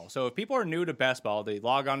best ball. So if people are new to best ball, they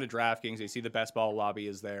log on to DraftKings, they see the best ball lobby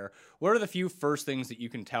is there. What are the few first things that you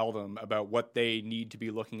can tell them about what they need to be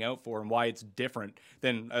looking out for and why it's different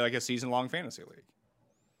than like a season-long fantasy league?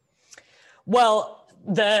 Well,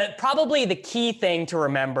 probably the key thing to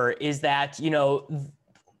remember is that,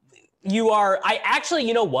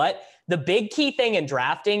 the big key thing in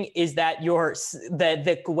drafting is that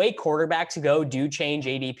the way quarterbacks go do change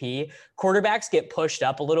ADP. Quarterbacks get pushed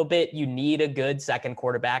up a little bit. You need a good second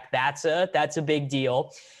quarterback. That's a big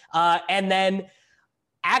deal. And then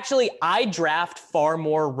actually I draft far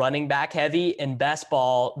more running back heavy in best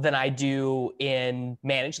ball than I do in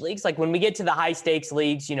managed leagues. Like when we get to the high stakes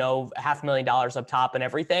leagues, $500,000 up top and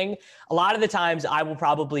everything, a lot of the times I will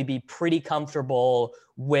probably be pretty comfortable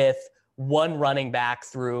with one running back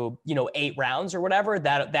through, 8 rounds or whatever.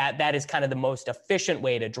 That is kind of the most efficient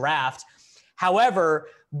way to draft. However,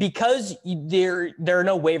 because there are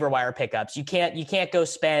no waiver wire pickups, you can't go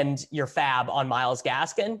spend your fab on Myles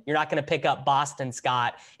Gaskin. You're not going to pick up Boston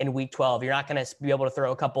Scott in week 12. You're not going to be able to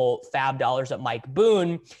throw a couple fab dollars at Mike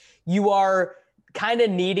Boone. You are kind of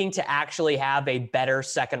needing to actually have a better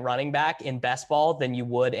second running back in best ball than you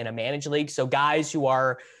would in a managed league. So guys who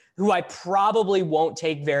I probably won't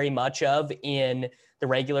take very much of in the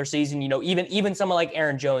regular season, even someone like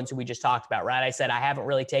Aaron Jones, who we just talked about, right? I said I haven't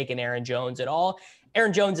really taken Aaron Jones at all.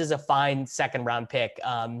 Aaron Jones is a fine second round pick,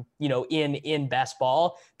 in best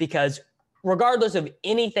ball, because regardless of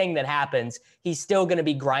anything that happens, he's still going to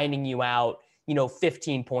be grinding you out,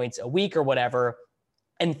 15 points a week or whatever.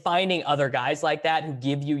 And finding other guys like that who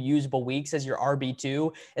give you usable weeks as your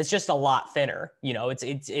RB2 is just a lot thinner.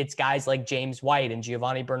 It's guys like James White and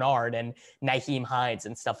Giovanni Bernard and Nyheim Hines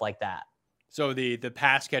and stuff like that. So the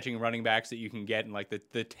pass catching running backs that you can get in like the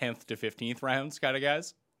 10th to 15th rounds kind of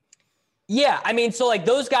guys? Yeah, I mean, so like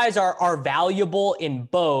those guys are valuable in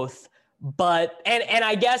both, but and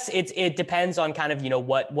I guess it depends on kind of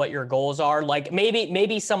what your goals are. Like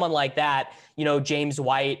maybe someone like that, James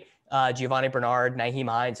White, Giovanni Bernard, Nyheim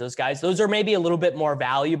Hines, those are maybe a little bit more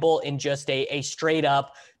valuable in just a straight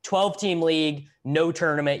up 12-team league, no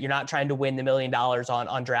tournament. You're not trying to win the $1 million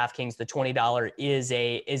on DraftKings. The $20 is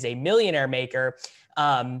a millionaire maker.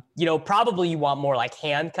 Probably you want more like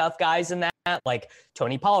handcuff guys in that, like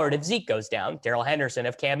Tony Pollard if Zeke goes down, Darrell Henderson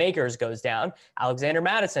if Cam Akers goes down, Alexander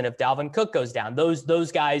Mattison if Dalvin Cook goes down.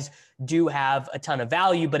 Those guys do have a ton of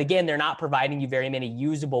value, but again, they're not providing you very many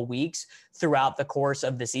usable weeks throughout the course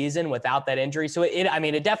of the season without that injury. So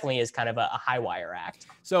it definitely is kind of a high wire act.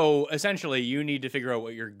 So essentially you need to figure out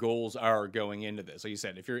what your goals are going into this. Like you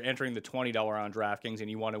said, if you're entering the $20 on DraftKings and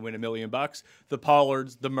you want to win $1 million, the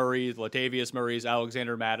Pollards, the Murrays, Latavius Murrays,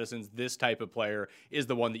 Alexander Madisons, this type of player is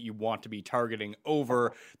the one that you want to be targeting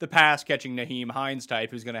over the pass catching Nyheim Hines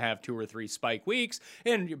type, who's going to have 2 or 3 spike weeks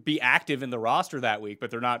and be active in the roster that week, but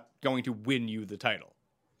they're not going to win you the title.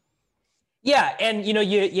 Yeah, and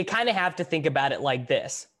you kind of have to think about it like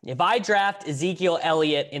this. If I draft Ezekiel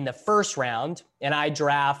Elliott in the first round and I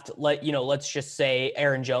draft, let's just say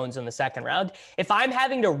Aaron Jones in the second round, if I'm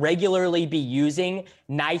having to regularly be using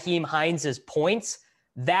Nyheim Hines' points,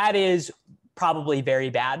 that is probably very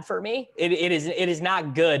bad for me. It is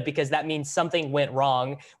not good, because that means something went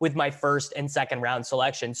wrong with my first and second round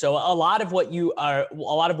selection. So a lot of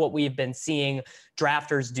what we've been seeing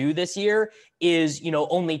drafters do this year is,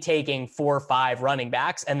 only taking 4 or 5 running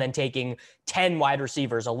backs and then taking 10 wide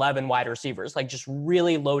receivers, 11 wide receivers, like just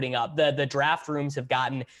really loading up. The draft rooms have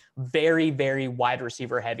gotten very, very wide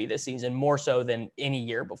receiver heavy this season, more so than any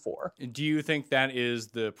year before. Do you think that is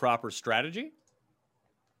the proper strategy?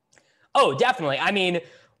 Oh, definitely. I mean,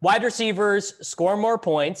 wide receivers score more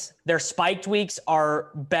points. Their spiked weeks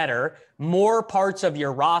are better. More parts of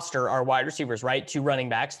your roster are wide receivers, right? 2 running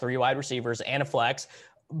backs, 3 wide receivers, and a flex.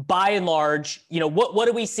 By and large, what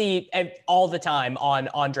do we see all the time on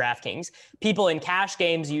DraftKings? People in cash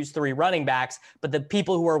games use 3 running backs, but the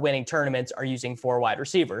people who are winning tournaments are using 4 wide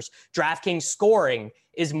receivers. DraftKings scoring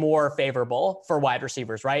is more favorable for wide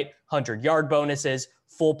receivers, right? 100-yard bonuses,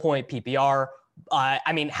 full point PPR.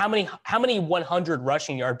 How many 100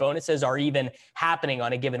 rushing yard bonuses are even happening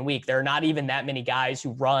on a given week? There are not even that many guys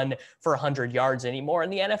who run for 100 yards anymore in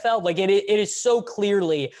the NFL. Like it is so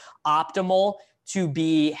clearly optimal to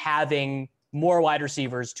be having more wide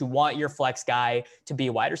receivers, to want your flex guy to be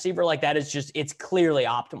a wide receiver. Like that is it's clearly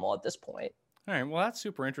optimal at this point. All right. Well, that's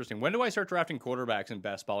super interesting. When do I start drafting quarterbacks in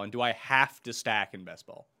best ball, and do I have to stack in best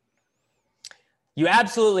ball? You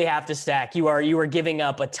absolutely have to stack. You are giving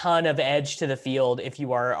up a ton of edge to the field if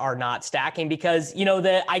you are not stacking, because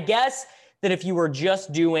I guess that if you were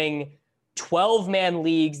just doing 12-man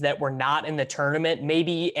leagues that were not in the tournament,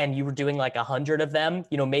 maybe, and you were doing like 100 of them,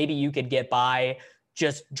 maybe you could get by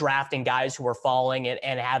just drafting guys who are falling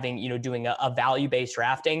and having, doing a value-based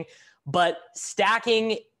drafting. But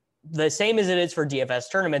stacking, the same as it is for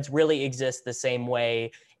DFS tournaments, really exists the same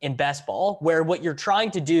way in best ball, where what you're trying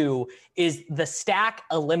to do is the stack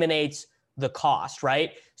eliminates the cost,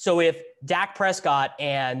 right? So if Dak Prescott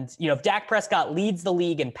leads the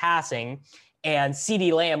league in passing and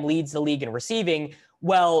CeeDee Lamb leads the league in receiving,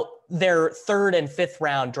 well, their 3rd and 5th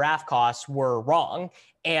round draft costs were wrong,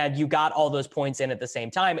 and you got all those points in at the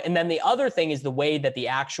same time. And then the other thing is the way that the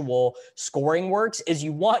actual scoring works is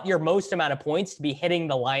you want your most amount of points to be hitting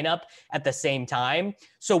the lineup at the same time.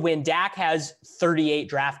 So when Dak has 38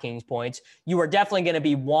 DraftKings points, you are definitely going to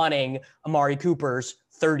be wanting Amari Cooper's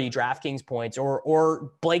 30 DraftKings points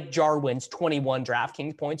or Blake Jarwin's 21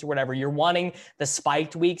 DraftKings points or whatever. You're wanting the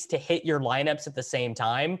spiked weeks to hit your lineups at the same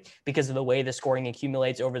time because of the way the scoring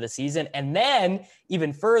accumulates over the season. And then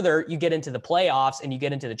even further, you get into the playoffs and you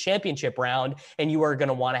get into the championship round, and you are going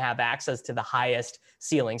to want to have access to the highest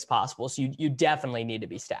ceilings possible. So you definitely need to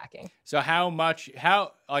be stacking. So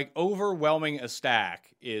how overwhelming a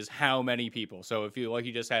stack is how many people? So if you, like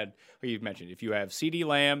you mentioned, if you have CeeDee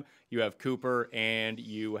Lamb, you have Cooper, and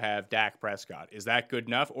you have Dak Prescott, is that good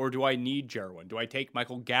enough? Or do I need Jarwin? Do I take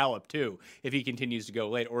Michael Gallup too if he continues to go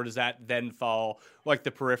late? Or does that then fall like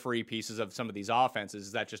the periphery pieces of some of these offenses?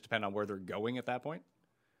 Does that just depend on where they're going at that point?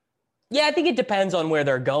 Yeah, I think it depends on where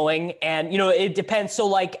they're going. And, it depends. So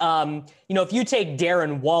like, if you take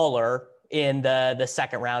Darren Waller in the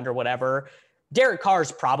second round or whatever, Derek Carr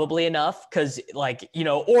is probably enough because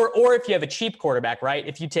or if you have a cheap quarterback, right?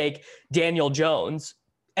 If you take Daniel Jones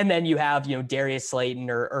and then you have, Darius Slayton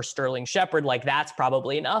or Sterling Shepard, like that's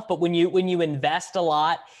probably enough. But when you invest a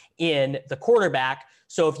lot in the quarterback,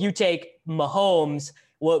 so if you take Mahomes,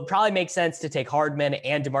 well, it probably makes sense to take Hardman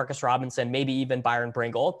and Demarcus Robinson, maybe even Byron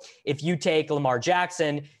Pringle. If you take Lamar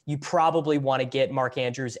Jackson, you probably want to get Mark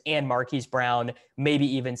Andrews and Marquise Brown, maybe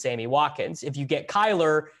even Sammy Watkins. If you get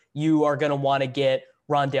Kyler, you are going to want to get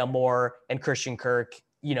Rondale Moore and Christian Kirk.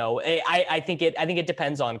 I think it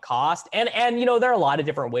depends on cost. And there are a lot of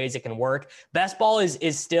different ways it can work. Best ball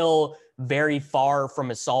is still very far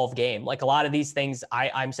from a solved game. Like a lot of these things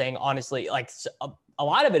I'm saying, honestly, like a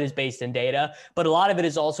lot of it is based in data, but a lot of it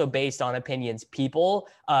is also based on opinions,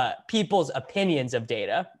 people's opinions of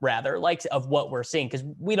data, rather, like of what we're seeing, because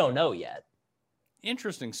we don't know yet.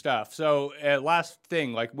 Interesting stuff. So last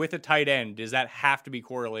thing, like with a tight end, does that have to be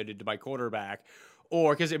correlated to my quarterback?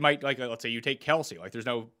 Or because it might, like, let's say you take Kelsey, like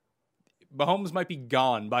Mahomes might be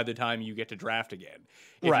gone by the time you get to draft again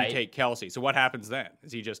if you take Kelsey. So what happens then?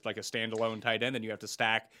 Is he just like a standalone tight end? Then you have to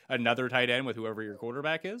stack another tight end with whoever your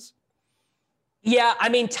quarterback is? Yeah, I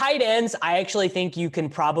mean, tight ends, I actually think you can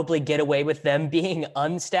probably get away with them being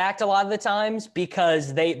unstacked a lot of the times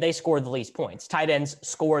because they score the least points. Tight ends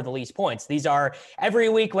score the least points. These are every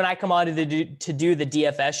week when I come on to do the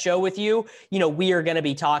DFS show with you, we are going to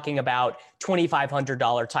be talking about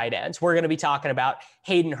 $2,500 tight ends. We're going to be talking about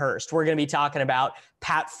Hayden Hurst. We're going to be talking about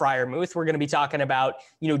Pat Freiermuth. We're going to be talking about,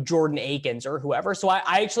 Jordan Akins or whoever. So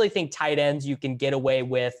I actually think tight ends you can get away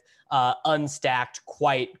with unstacked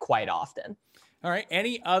quite often. All right.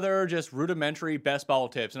 Any other just rudimentary best ball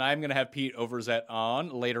tips? And I'm going to have Pete Overzet on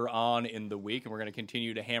later on in the week, and we're going to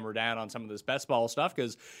continue to hammer down on some of this best ball stuff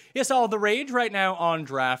because it's all the rage right now on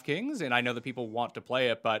DraftKings, and I know that people want to play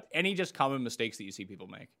it, but any just common mistakes that you see people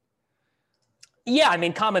make? Yeah, I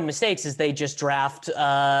mean, common mistakes is they just draft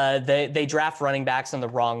they draft running backs in the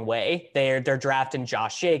wrong way. They're drafting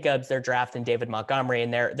Josh Jacobs, they're drafting David Montgomery,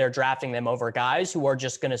 and they're drafting them over guys who are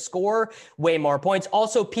just going to score way more points.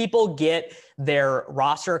 Also, people get their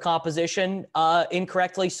roster composition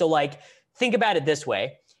incorrectly. So, like, think about it this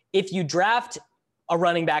way: if you draft a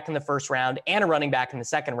running back in the first round and a running back in the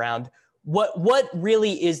second round, what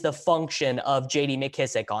really is the function of J.D.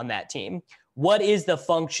 McKissic on that team? What is the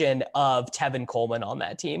function of Tevin Coleman on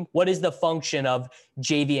that team? What is the function of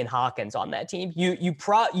Javian Hawkins on that team?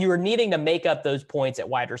 You're needing to make up those points at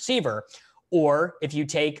wide receiver. Or if you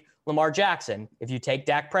take Lamar Jackson, if you take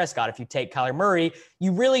Dak Prescott, if you take Kyler Murray,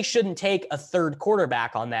 you really shouldn't take a third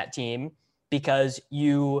quarterback on that team because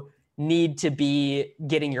you need to be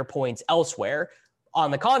getting your points elsewhere.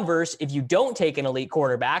 On the converse, if you don't take an elite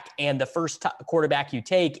quarterback and the first quarterback you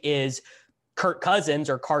take is Kirk Cousins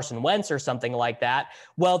or Carson Wentz or something like that,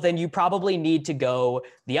 well, then you probably need to go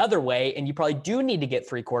the other way, and you probably do need to get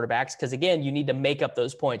three quarterbacks because, again, you need to make up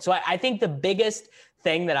those points. So I think the biggest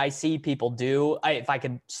thing that I see people do, if I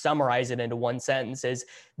could summarize it into one sentence, is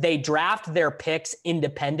they draft their picks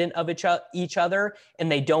independent of each other,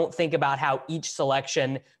 and they don't think about how each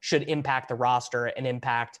selection should impact the roster and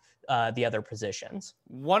impact the other positions.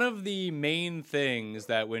 One of the main things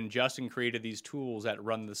that when Justin created these tools at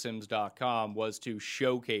runthesims.com was to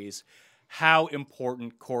showcase how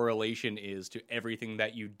important correlation is to everything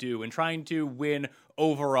that you do and trying to win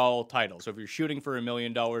overall titles. So if you're shooting for $1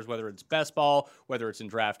 million, whether it's best ball, whether it's in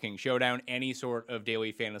DraftKings Showdown, any sort of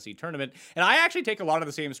daily fantasy tournament. And I actually take a lot of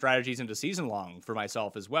the same strategies into season long for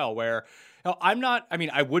myself as well, where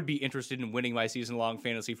I would be interested in winning my season-long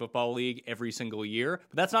fantasy football league every single year,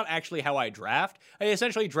 but that's not actually how I draft. I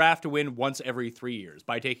essentially draft to win once every 3 years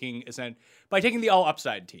by taking the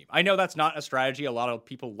all-upside team. I know that's not a strategy a lot of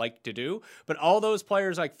people like to do, but all those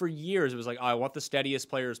players, like for years, it was like, oh, I want the steadiest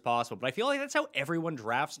players possible. But I feel like that's how everyone 1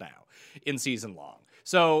 drafts now in season long.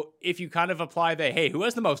 So if you kind of apply the, hey, who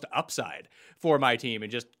has the most upside for my team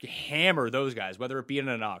and just hammer those guys, whether it be in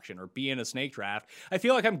an auction or be in a snake draft, I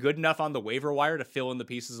feel like I'm good enough on the waiver wire to fill in the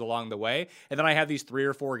pieces along the way. And then I have these 3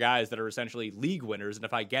 or 4 guys that are essentially league winners. And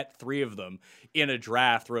if I get 3 of them in a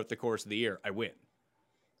draft throughout the course of the year, I win.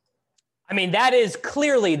 I mean, that is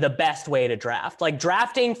clearly the best way to draft. Like,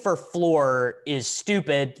 drafting for floor is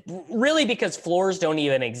stupid, really, because floors don't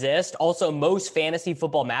even exist. Also, most fantasy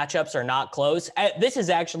football matchups are not close. This is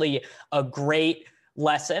actually a great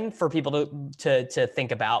lesson for people to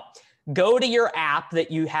think about. Go to your app that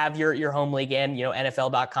you have your home league in,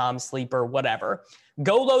 NFL.com, Sleeper, whatever.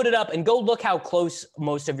 Go load it up and go look how close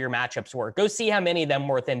most of your matchups were. Go see how many of them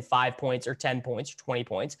were within 5 points or 10 points or 20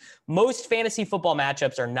 points. Most fantasy football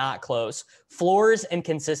matchups are not close. Floors and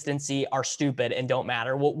consistency are stupid and don't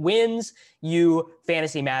matter. What wins you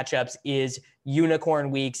fantasy matchups is unicorn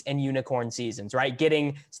weeks and unicorn seasons, right?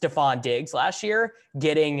 Getting Stephon Diggs last year,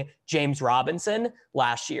 getting James Robinson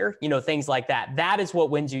last year, things like that. That is what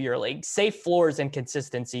wins you your league. Safe floors and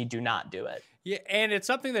consistency do not do it. Yeah, and it's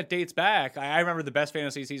something that dates back. I remember the best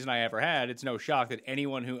fantasy season I ever had. It's no shock that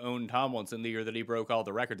anyone who owned Tomlinson the year that he broke all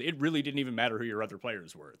the records, it really didn't even matter who your other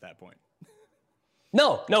players were at that point.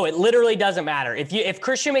 No, it literally doesn't matter. If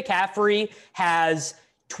Christian McCaffrey has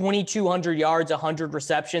 2,200 yards, 100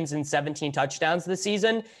 receptions, and 17 touchdowns this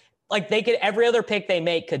season, like, every other pick they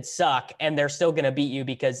make could suck, and they're still going to beat you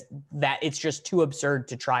because it's just too absurd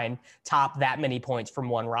to try and top that many points from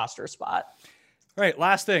one roster spot. All right,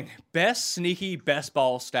 last thing. Best sneaky best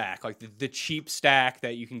ball stack, like the cheap stack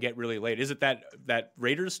that you can get really late. Is it that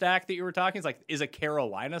Raiders stack that you were talking? Is a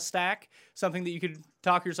Carolina stack something that you could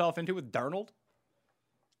talk yourself into with Darnold?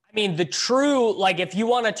 I mean, the true, if you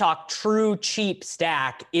want to talk true cheap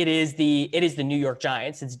stack, it is the New York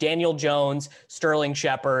Giants. It's Daniel Jones, Sterling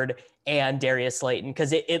Shepard, and Darius Slayton,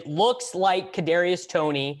 because it looks like Kadarius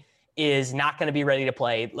Toney is not going to be ready to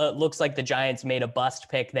play. It looks like the Giants made a bust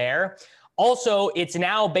pick there. Also, it's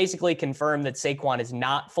now basically confirmed that Saquon is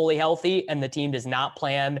not fully healthy, and the team does not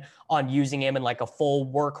plan on using him in a full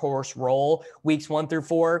workhorse role weeks 1 through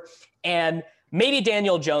 4. And maybe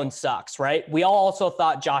Daniel Jones sucks, right? We all also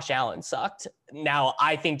thought Josh Allen sucked. Now,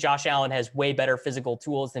 I think Josh Allen has way better physical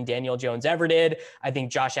tools than Daniel Jones ever did. I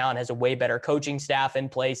think Josh Allen has a way better coaching staff in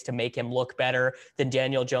place to make him look better than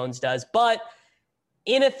Daniel Jones does. But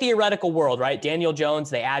in a theoretical world, right? Daniel Jones,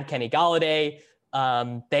 they add Kenny Golladay.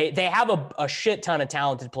 They have a shit ton of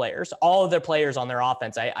talented players. All of their players on their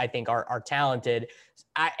offense, I think, are talented.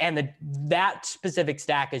 That specific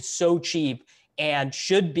stack is so cheap and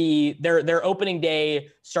should be their opening day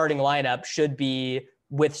starting lineup should be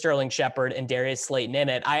with Sterling Shepard and Darius Slayton in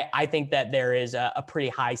it. I think that there is a pretty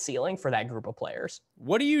high ceiling for that group of players.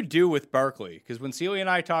 What do you do with Barkley? Because when Celia and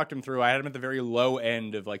I talked him through, I had him at the very low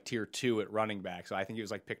end of tier 2 at running back. So I think he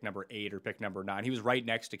was pick number 8 or pick number 9. He was right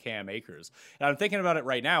next to Cam Akers. And I'm thinking about it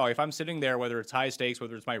right now. If I'm sitting there, whether it's high stakes,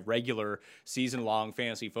 whether it's my regular season-long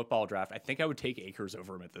fantasy football draft, I think I would take Akers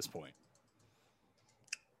over him at this point.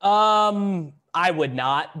 I would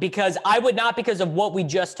not because of what we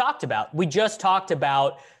just talked about. We just talked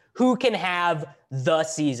about who can have the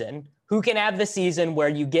season where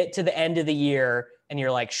you get to the end of the year and you're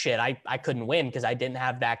like, shit, I couldn't win because I didn't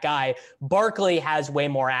have that guy. Barkley has way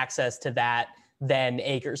more access to that than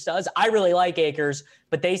Akers does. I really like Akers,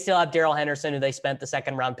 but they still have Darrell Henderson, who they spent the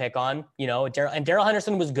 2nd round pick on, and Darrell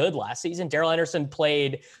Henderson was good last season. Darrell Henderson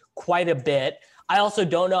played quite a bit. I also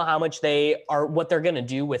don't know how much what they're going to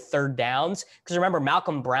do with 3rd downs. Because remember,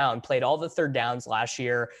 Malcolm Brown played all the 3rd downs last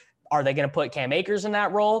year. Are they going to put Cam Akers in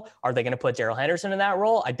that role? Are they going to put Darrell Henderson in that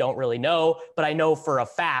role? I don't really know, but I know for a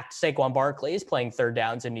fact Saquon Barkley is playing 3rd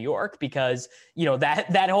downs in New York because,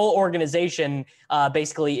 that whole organization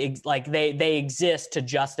basically they exist to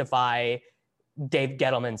justify Dave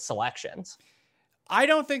Gettleman's selections. I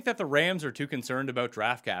don't think that the Rams are too concerned about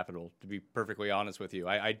draft capital, to be perfectly honest with you.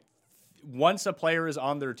 Once a player is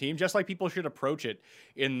on their team, just like people should approach it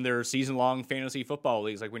in their season-long fantasy football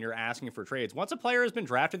leagues, like when you're asking for trades, once a player has been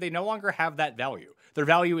drafted, they no longer have that value. Their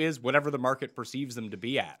value is whatever the market perceives them to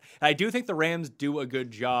be at. And I do think the Rams do a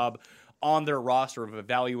good job on their roster of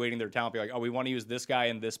evaluating their talent, be like, oh, we want to use this guy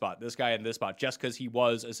in this spot, just because he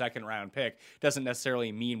was a 2nd-round pick doesn't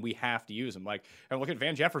necessarily mean we have to use him. And look at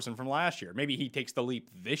Van Jefferson from last year. Maybe he takes the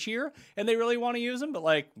leap this year and they really want to use him,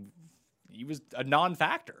 but he was a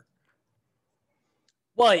non-factor.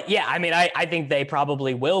 Well, yeah, I mean, I think they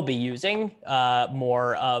probably will be using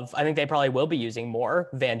more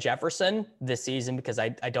Van Jefferson this season because I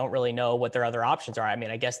don't really know what their other options are. I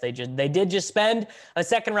mean, I guess they did just spend a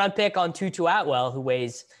 2nd round pick on Tutu Atwell, who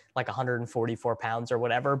weighs like 144 pounds or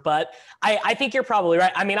whatever. But I think you're probably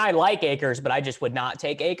right. I mean, I like Akers, but I just would not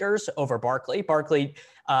take Akers over Barkley. Barkley,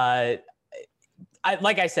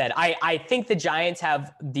 like I said, I think the Giants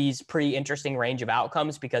have these pretty interesting range of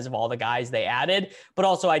outcomes because of all the guys they added. But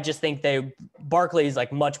also, I just think Barkley is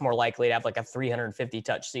like much more likely to have like a 350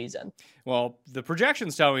 touch season. Well, the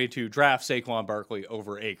projections tell me to draft Saquon Barkley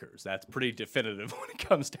over Akers. That's pretty definitive when it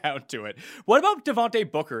comes down to it. What about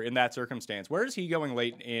Devontae Booker in that circumstance? Where is he going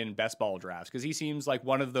late in best ball drafts? Because he seems like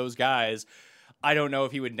one of those guys. I don't know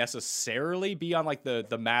if he would necessarily be on like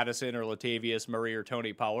the Madison or Latavius Murray or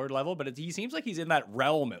Tony Pollard level, but he seems like he's in that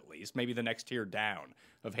realm at least, maybe the next tier down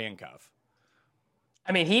of handcuff.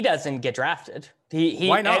 I mean, he doesn't get drafted.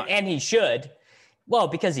 Why not? And he should. Well,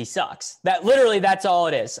 because he sucks. That's all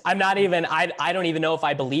it is. I don't even know if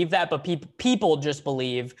I believe that, but people just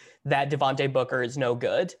believe that Devontae Booker is no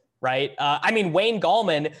good. Right. I mean, Wayne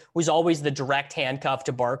Gallman was always the direct handcuff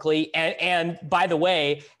to Barkley. And by the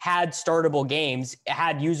way, had startable games,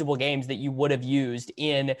 had usable games that you would have used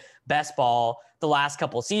in best ball the last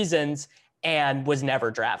couple seasons and was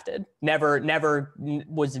never drafted. Never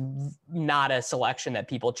was not a selection that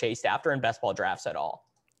people chased after in best ball drafts at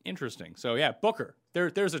all. Interesting. So, yeah, Booker,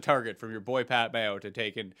 there's a target from your boy Pat Mayo to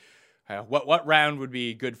take in. What round would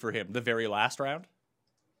be good for him? The very last round?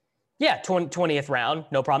 Yeah, 20th round,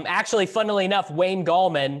 no problem. Actually, funnily enough, Wayne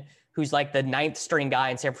Gallman, who's like the 9th string guy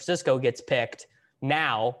in San Francisco, gets picked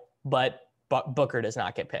now, but Booker does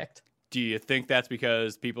not get picked. Do you think that's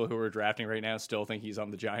because people who are drafting right now still think he's on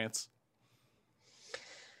the Giants?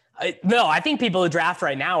 No, I think people who draft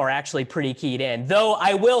right now are actually pretty keyed in. Though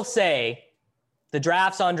I will say, the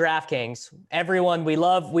drafts on DraftKings, everyone, we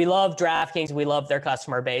love DraftKings, we love their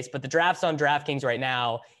customer base, but the drafts on DraftKings right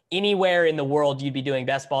now, anywhere in the world you'd be doing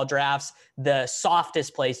best ball drafts, the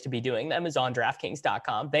softest place to be doing them is on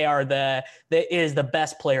DraftKings.com. They are it is the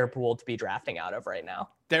best player pool to be drafting out of right now.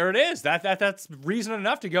 There it is. That's reason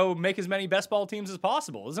enough to go make as many best ball teams as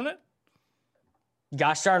possible, isn't it?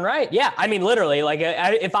 Gosh darn right. Yeah. I mean, literally, like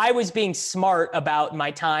if I was being smart about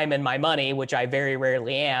my time and my money, which I very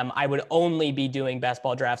rarely am, I would only be doing best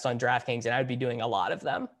ball drafts on DraftKings, and I would be doing a lot of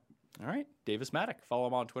them. All right, Davis Maddock. Follow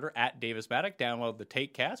him on Twitter at Davis Maddock. Download the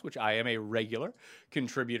TakeCast, which I am a regular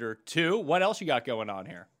contributor to. What else you got going on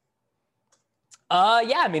here?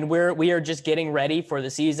 Yeah, I mean, we are just getting ready for the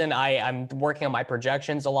season. I'm working on my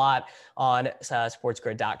projections a lot on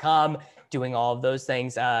sportsgrid.com, doing all of those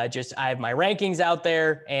things. I have my rankings out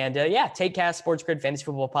there, and TakeCast, SportsGrid Fantasy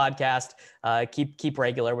Football Podcast. Keep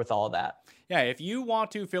regular with all of that. Yeah, if you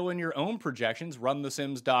want to fill in your own projections,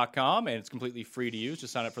 runthesims.com, and it's completely free to use.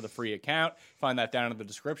 Just sign up for the free account. Find that down in the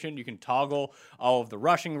description. You can toggle all of the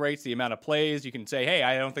rushing rates, the amount of plays. You can say, hey,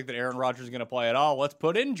 I don't think that Aaron Rodgers is going to play at all. Let's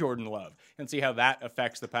put in Jordan Love and see how that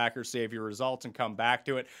affects the Packers, save your results, and come back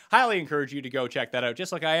to it. Highly encourage you to go check that out,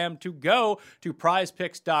 just like I am to go to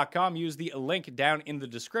prizepicks.com. Use the link down in the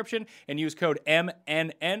description and use code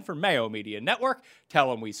MNN for Mayo Media Network.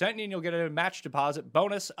 Tell them we sent you, and you'll get a match deposit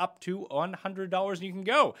bonus up to $100, and you can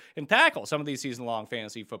go and tackle some of these season-long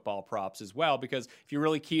fantasy football props as well, because if you're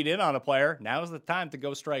really keyed in on a player, now's the time to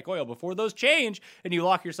go strike oil before those change and you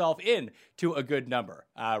lock yourself in to a good number.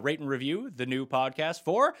 Rate and review the new podcast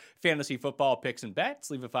for Fantasy Football Picks and Bets.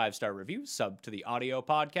 Leave a 5-star review, sub to the audio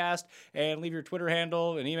podcast, and leave your Twitter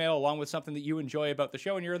handle and email along with something that you enjoy about the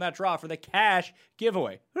show, and you're in that draw for the cash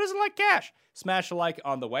giveaway. Who doesn't like cash? Smash a like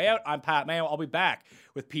on the way out. I'm Pat Mayo. I'll be back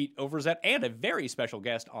with Pete Overzet and a very special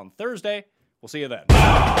guest on Thursday. We'll see you then.